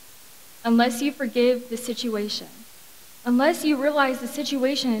yourself, unless you forgive the situation, unless you realize the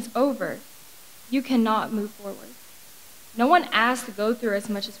situation is over, you cannot move forward." No one asked to go through as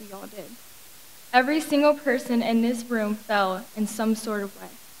much as we all did. Every single person in this room fell in some sort of way.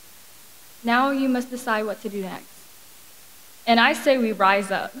 Now you must decide what to do next. And I say we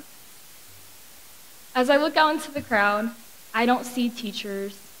rise up. As I look out into the crowd, I don't see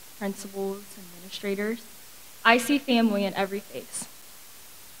teachers, principals, administrators. I see family in every face.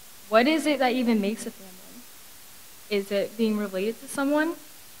 What is it that even makes a family? Is it being related to someone?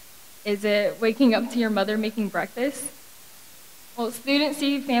 Is it waking up to your mother making breakfast? Well, students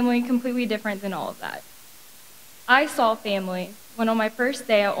see family completely different than all of that. I saw family when on my first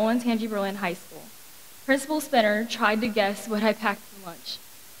day at Olentangy Berlin High School, Principal Spinner tried to guess what I packed for lunch.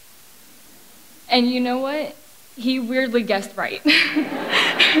 And you know what? He weirdly guessed right.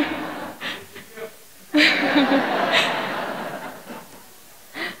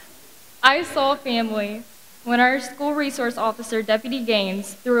 I saw family when our school resource officer, Deputy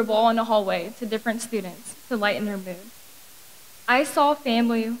Gaines, threw a ball in the hallway to different students to lighten their mood. I saw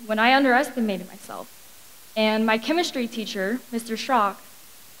family when I underestimated myself, and my chemistry teacher, Mr. Schrock,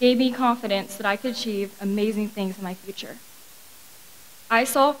 gave me confidence that I could achieve amazing things in my future. I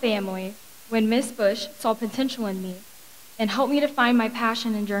saw family when Miss Bush saw potential in me and helped me to find my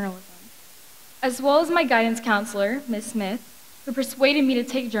passion in journalism, as well as my guidance counselor, Miss Smith, who persuaded me to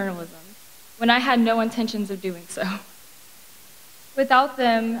take journalism when I had no intentions of doing so. Without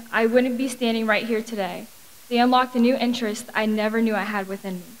them, I wouldn't be standing right here today. They unlocked a new interest I never knew I had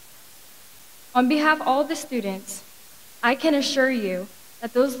within me. On behalf of all the students, I can assure you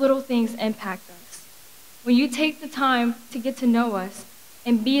that those little things impact us. When you take the time to get to know us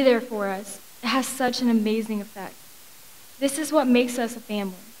and be there for us, it has such an amazing effect. This is what makes us a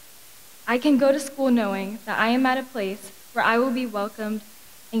family. I can go to school knowing that I am at a place where I will be welcomed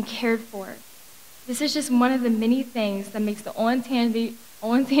and cared for. This is just one of the many things that makes the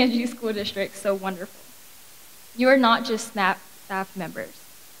Olentangy School District so wonderful. You are not just staff members.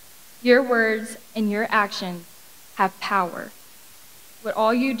 Your words and your actions have power. What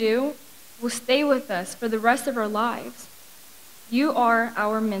all you do will stay with us for the rest of our lives. You are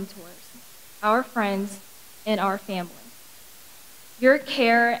our mentors, our friends, and our family. Your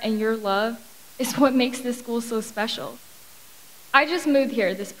care and your love is what makes this school so special. I just moved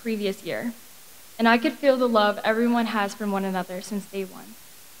here this previous year, and I could feel the love everyone has from one another since day one.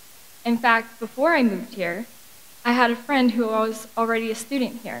 In fact, before I moved here, I had a friend who was already a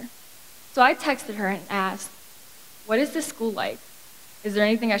student here. So I texted her and asked, "What is this school like? Is there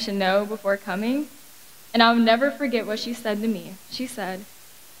anything I should know before coming?" And I'll never forget what she said to me. She said,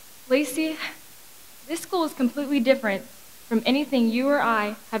 "Lacey, this school is completely different from anything you or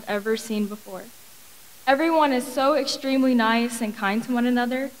I have ever seen before. Everyone is so extremely nice and kind to one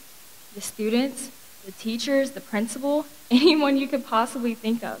another, the students, the teachers, the principal, anyone you could possibly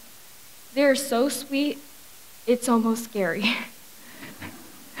think of. They are so sweet, it's almost scary."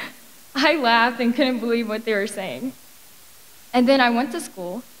 I laughed and couldn't believe what they were saying. And then I went to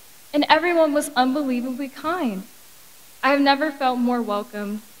school, and everyone was unbelievably kind. I have never felt more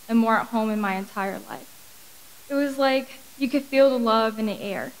welcome and more at home in my entire life. It was like you could feel the love in the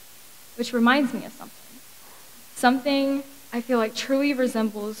air, which reminds me of something. Something I feel like truly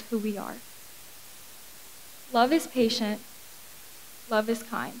resembles who we are. Love is patient. Love is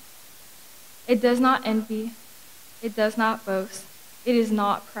kind. It does not envy. It does not boast. It is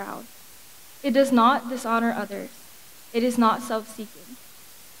not proud. It does not dishonor others. It is not self-seeking.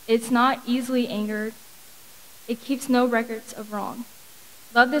 It's not easily angered. It keeps no records of wrong.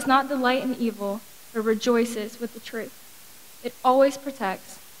 Love does not delight in evil, but rejoices with the truth. It always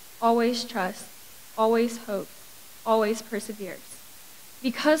protects, always trusts, always hopes, always perseveres.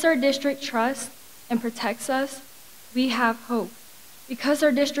 Because our district trusts and protects us, we have hope. Because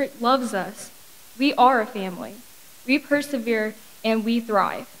our district loves us, we are a family. We persevere and we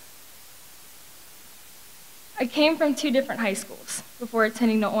thrive. I came from 2 different high schools before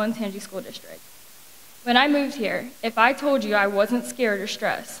attending the Olentangy School District. When I moved here, if I told you I wasn't scared or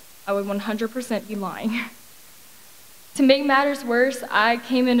stressed, I would 100% be lying. To make matters worse, I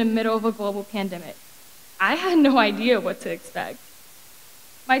came in the middle of a global pandemic. I had no idea what to expect.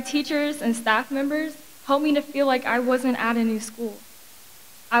 My teachers and staff members helped me to feel like I wasn't at a new school.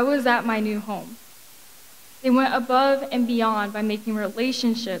 I was at my new home. They went above and beyond by making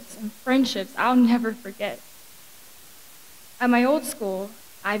relationships and friendships I'll never forget. At my old school,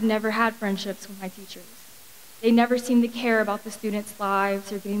 I've never had friendships with my teachers. They never seemed to care about the students'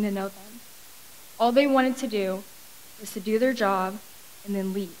 lives or getting to know them. All they wanted to do was to do their job and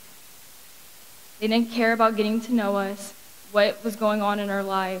then leave. They didn't care about getting to know us, what was going on in our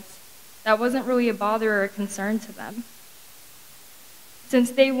lives. That wasn't really a bother or a concern to them.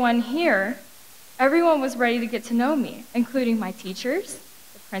 Since day one here, everyone was ready to get to know me, including my teachers,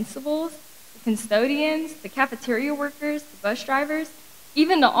 the principals, the custodians, the cafeteria workers, the bus drivers.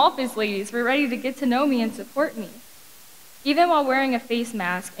 Even the office ladies were ready to get to know me and support me. Even while wearing a face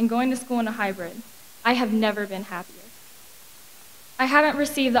mask and going to school in a hybrid, I have never been happier. I haven't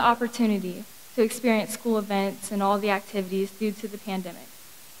received the opportunity to experience school events and all the activities due to the pandemic.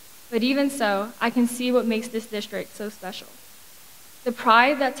 But even so, I can see what makes this district so special. The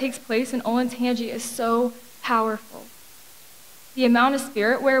pride that takes place in Olentangy is so powerful. The amount of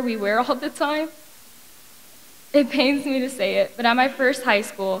spirit wear we wear all the time, it pains me to say it, but at my first high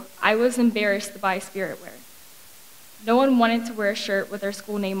school, I was embarrassed to buy spirit wear. No one wanted to wear a shirt with our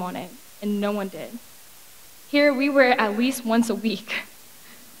school name on it, and no one did. Here, we wear it at least once a week.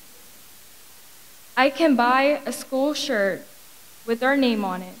 I can buy a school shirt with our name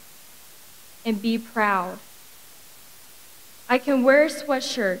on it and be proud. I can wear a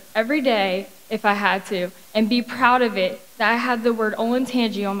sweatshirt every day if I had to and be proud of it that I had the word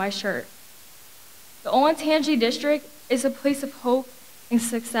Olentangy on my shirt. The Olentangy district is a place of hope and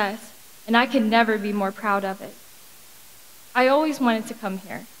success, and I can never be more proud of it. I always wanted to come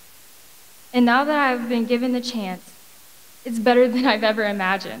here, and now that I've been given the chance, it's better than I've ever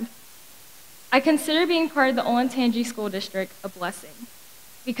imagined. I consider being part of the Olentangy School District a blessing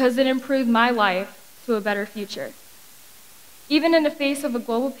because it improved my life to a better future. Even in the face of a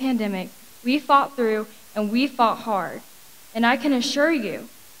global pandemic, we fought through and we fought hard, and I can assure you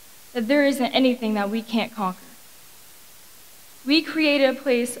that there isn't anything that we can't conquer. We created a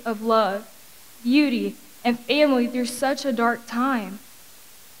place of love, beauty, and family through such a dark time.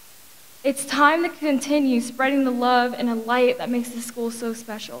 It's time to continue spreading the love and the light that makes this school so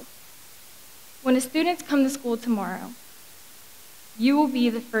special. When the students come to school tomorrow, you will be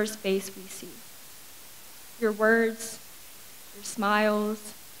the first face we see. Your words, your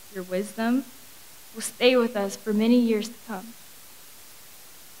smiles, your wisdom will stay with us for many years to come.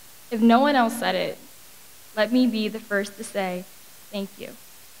 If no one else said it, let me be the first to say thank you.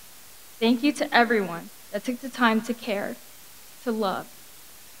 Thank you to everyone that took the time to care, to love,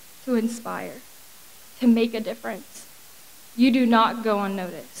 to inspire, to make a difference. You do not go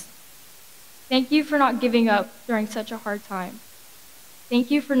unnoticed. Thank you for not giving up during such a hard time.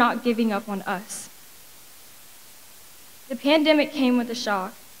 Thank you for not giving up on us. The pandemic came with a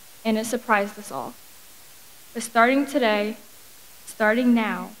shock, and it surprised us all. But starting today, starting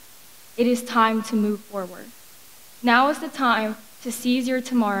now, it is time to move forward. Now is the time to seize your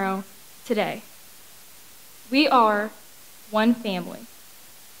tomorrow today. We are one family,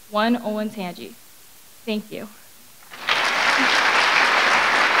 one Olentangy. Thank you.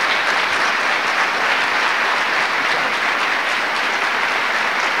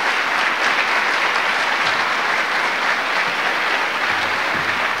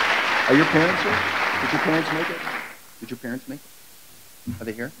 Are your parents here? Did your parents make it? Did your parents make it? Are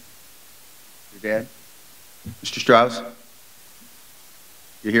they here? Your dad? Mr. Strauss?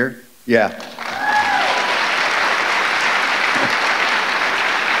 You here? Yeah.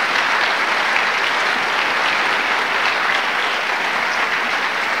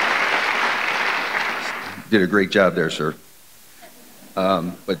 Did a great job there, sir.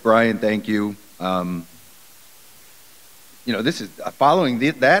 But Brian, thank you. You know, this is following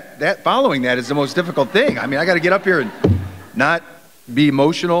that is the most difficult thing. I mean, I got to get up here and not be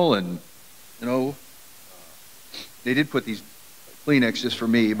emotional, and, you know, they did put these Kleenex just for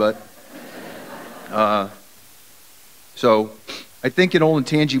me, but, so I think in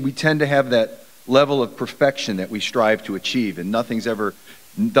Olentangy we tend to have that level of perfection that we strive to achieve, and nothing's ever,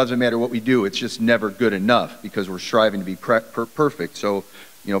 doesn't matter what we do, it's just never good enough because we're striving to be perfect. So,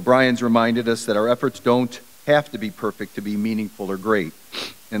 you know, Brian's reminded us that our efforts don't have to be perfect to be meaningful or great.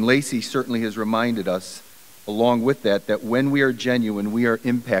 And Lacey certainly has reminded us, along with that, that when we are genuine, we are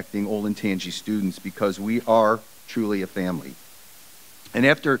impacting Olentangy students because we are truly a family. And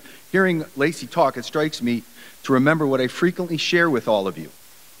after hearing Lacey talk, it strikes me to remember what I frequently share with all of you.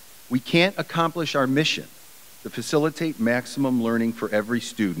 We can't accomplish our mission to facilitate maximum learning for every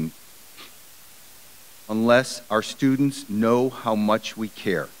student unless our students know how much we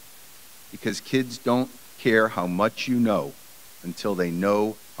care. Because kids don't care how much you know until they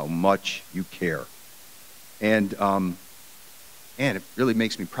know how much you care. And it really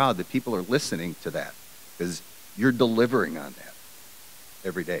makes me proud that people are listening to that, because you're delivering on that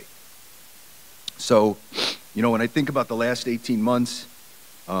every day. So, you know, when I think about the last 18 months,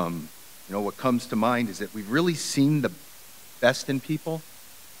 you know, what comes to mind is that we've really seen the best in people,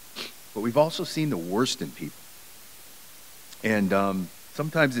 but we've also seen the worst in people. And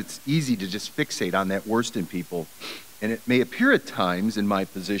sometimes it's easy to just fixate on that worst in people. And it may appear at times in my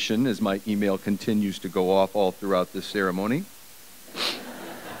position, as my email continues to go off all throughout this ceremony,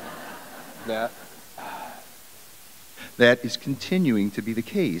 that is continuing to be the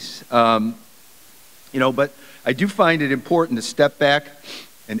case. You know, but I do find it important to step back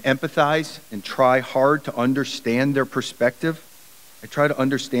and empathize and try hard to understand their perspective. I try to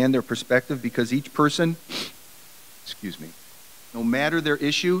understand their perspective because each person, excuse me, no matter their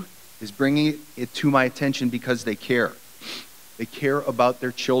issue, is bringing it to my attention because they care. They care about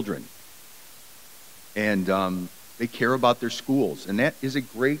their children. And they care about their schools. And that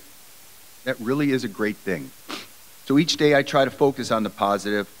really is a great thing. So each day I try to focus on the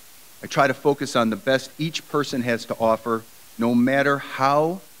positive. I try to focus on the best each person has to offer, no matter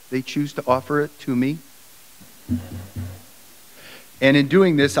how they choose to offer it to me. And in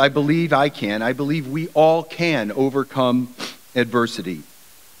doing this, I believe we all can overcome adversity.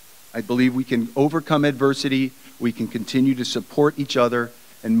 I believe we can overcome adversity, we can continue to support each other,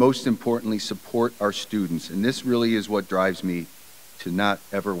 and most importantly, support our students. And this really is what drives me to not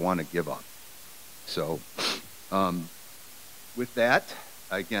ever want to give up. So, with that,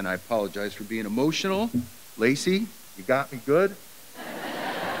 again, I apologize for being emotional. Lacey, you got me good?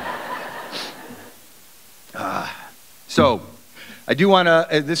 So, I do want to,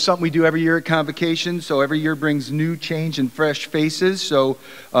 this is something we do every year at Convocation, so every year brings new change and fresh faces, so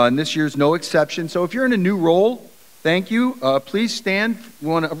and this year's no exception. So if you're in a new role, thank you. Please stand. We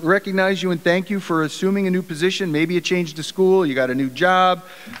want to recognize you and thank you for assuming a new position. Maybe you changed to school, you got a new job.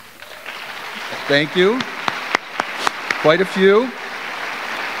 Thank you. Quite a few.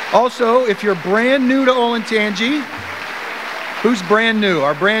 Also, if you're brand new to Olentangy, who's brand new?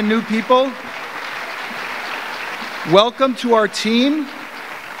 Our brand new people? Welcome to our team.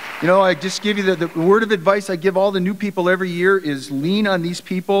 You know, I just give you the word of advice I give all the new people every year is lean on these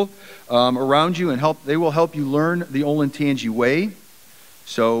people around you and they will help you learn the Olentangy way.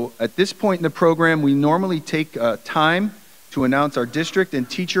 So at this point in the program, we normally take time to announce our district and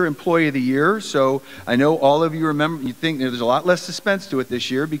teacher employee of the year. So I know all of you remember, you think there's a lot less suspense to it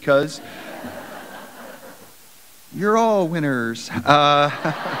this year because you're all winners.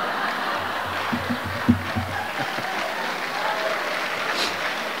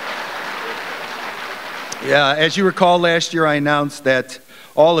 Yeah, as you recall, last year I announced that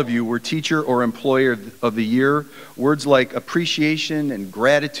all of you were teacher or employer of the year. Words like appreciation and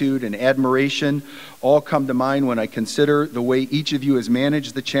gratitude and admiration all come to mind when I consider the way each of you has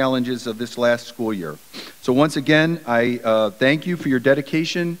managed the challenges of this last school year. So once again, I thank you for your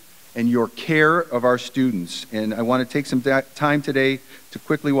dedication and your care of our students. And I want to take some time today to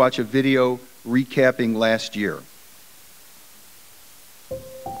quickly watch a video recapping last year.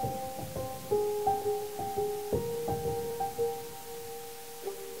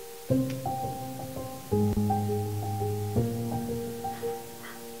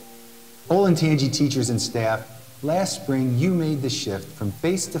 Olentangy teachers and staff, last spring you made the shift from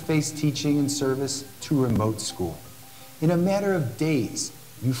face-to-face teaching and service to remote school. In a matter of days,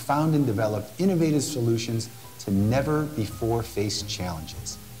 you found and developed innovative solutions to never-before-faced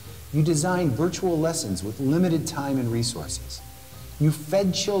challenges. You designed virtual lessons with limited time and resources. You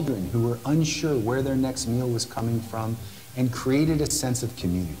fed children who were unsure where their next meal was coming from and created a sense of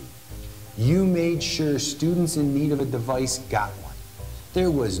community. You made sure students in need of a device got one.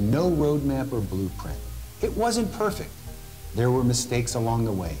 There was no roadmap or blueprint. It wasn't perfect, There were mistakes along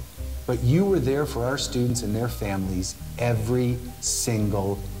the way, but you were there for our students and their families every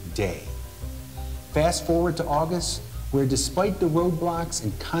single day. Fast forward to August, where despite the roadblocks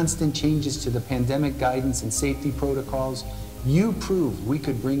and constant changes to the pandemic guidance and safety protocols, you proved we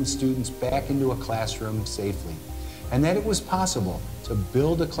could bring students back into a classroom safely, and that it was possible to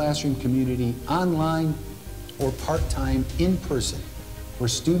build a classroom community online or part-time in person, where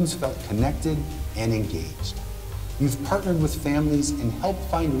students felt connected and engaged. You've partnered with families and helped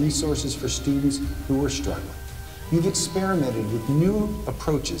find resources for students who were struggling. You've experimented with new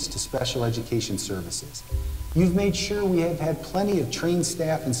approaches to special education services. You've made sure we have had plenty of trained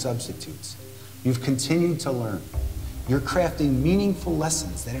staff and substitutes. You've continued to learn. You're crafting meaningful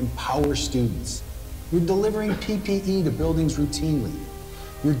lessons that empower students. You're delivering PPE to buildings routinely.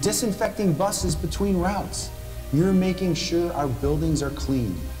 You're disinfecting buses between routes. You're making sure our buildings are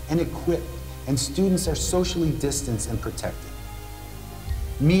clean and equipped and students are socially distanced and protected.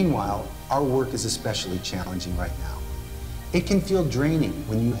 Meanwhile, our work is especially challenging right now. It can feel draining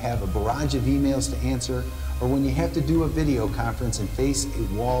when you have a barrage of emails to answer or when you have to do a video conference and face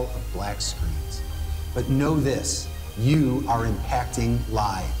a wall of black screens. But know this, you are impacting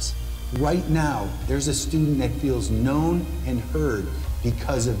lives. Right now, there's a student that feels known and heard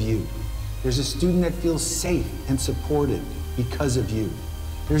because of you. There's a student that feels safe and supported because of you.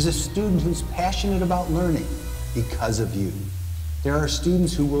 There's a student who's passionate about learning because of you. There are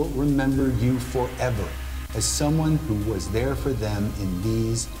students who will remember you forever as someone who was there for them in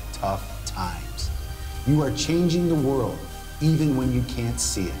these tough times. You are changing the world even when you can't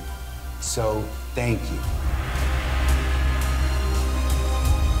see it. So thank you.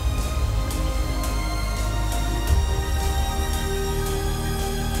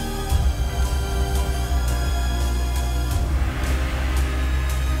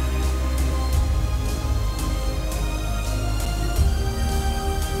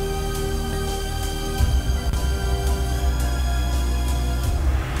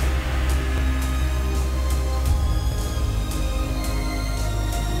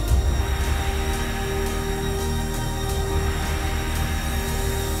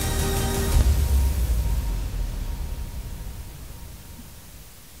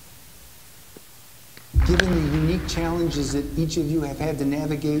 Given the unique challenges that each of you have had to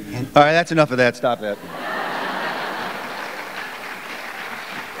navigate and... All right, that's enough of that. Stop that.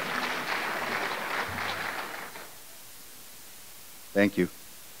 Thank you.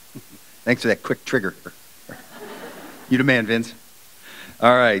 Thanks for that quick trigger. You the man, Vince.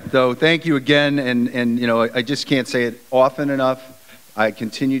 All right, so thank you again, and you know, I just can't say it often enough. I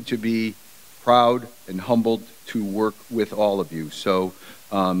continue to be proud and humbled to work with all of you. So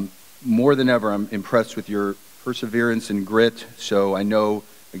more than ever, I'm impressed with your perseverance and grit. So I know,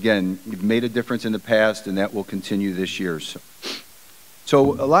 again, you've made a difference in the past, and that will continue this year.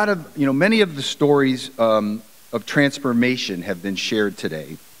 So a lot of, you know, many of the stories of transformation have been shared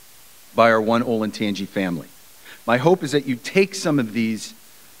today by our One Olentangy family. My hope is that you take some of these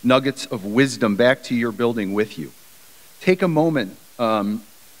nuggets of wisdom back to your building with you. Take a moment now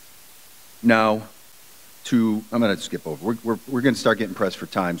to, I'm going to skip over. We're going to start getting pressed for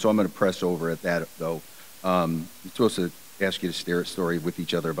time, so I'm going to press over at that, though. I'm supposed to ask you to share a story with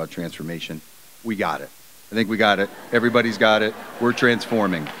each other about transformation. We got it. I think we got it. Everybody's got it. We're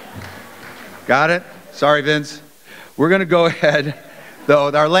transforming. Got it? Sorry, Vince. We're going to go ahead, though,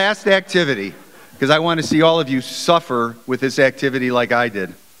 with our last activity, because I want to see all of you suffer with this activity like I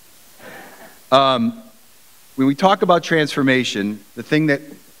did. When we talk about transformation, the thing that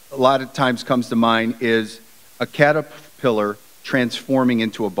a lot of times comes to mind is a caterpillar transforming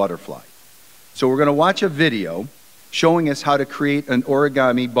into a butterfly. So we're going to watch a video showing us how to create an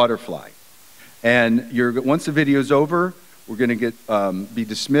origami butterfly. And once the video's over, we're going to be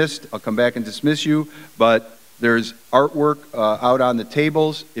dismissed. I'll come back and dismiss you, but there's artwork out on the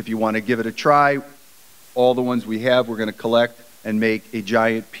tables. If you want to give it a try, all the ones we have, we're going to collect and make a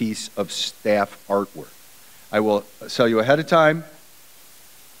giant piece of staff artwork. I will tell you ahead of time,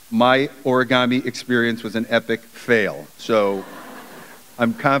 my origami experience was an epic fail. So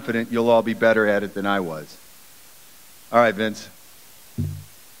I'm confident you'll all be better at it than I was. All right, Vince.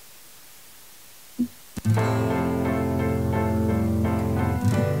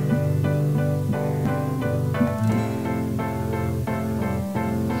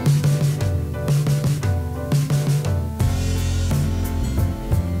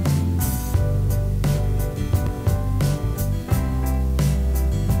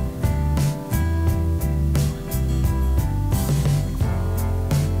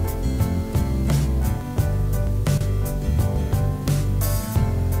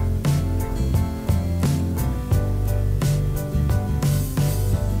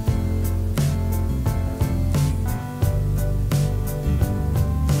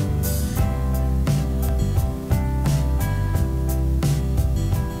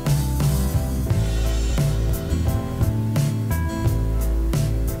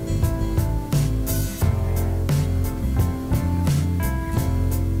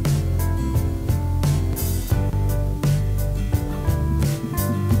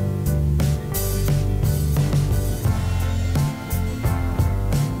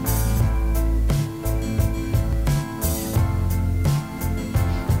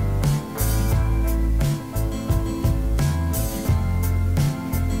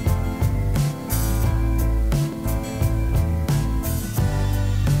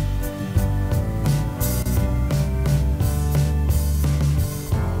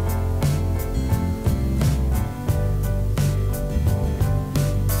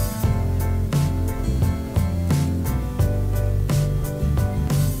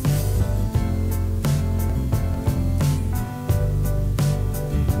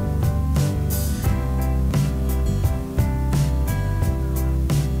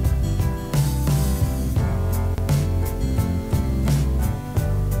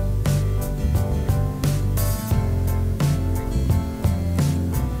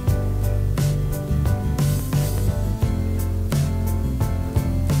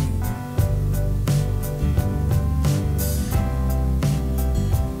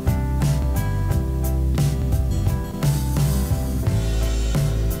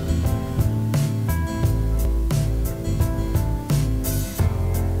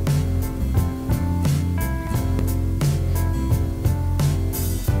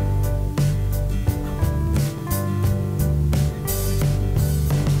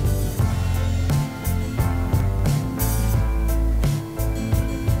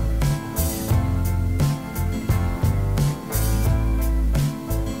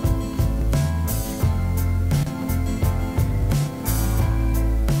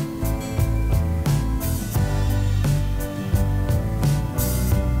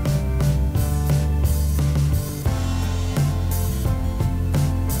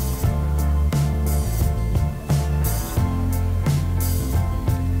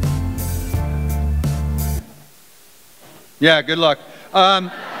 Yeah, good luck.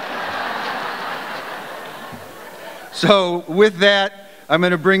 So with that, I'm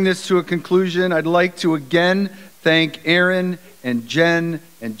going to bring this to a conclusion. I'd like to again thank Aaron and Jen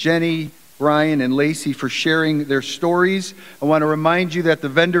and Jenny, Brian and Lacey for sharing their stories. I want to remind you that the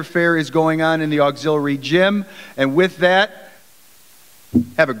vendor fair is going on in the auxiliary gym. And with that,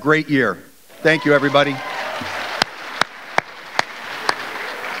 have a great year. Thank you, everybody.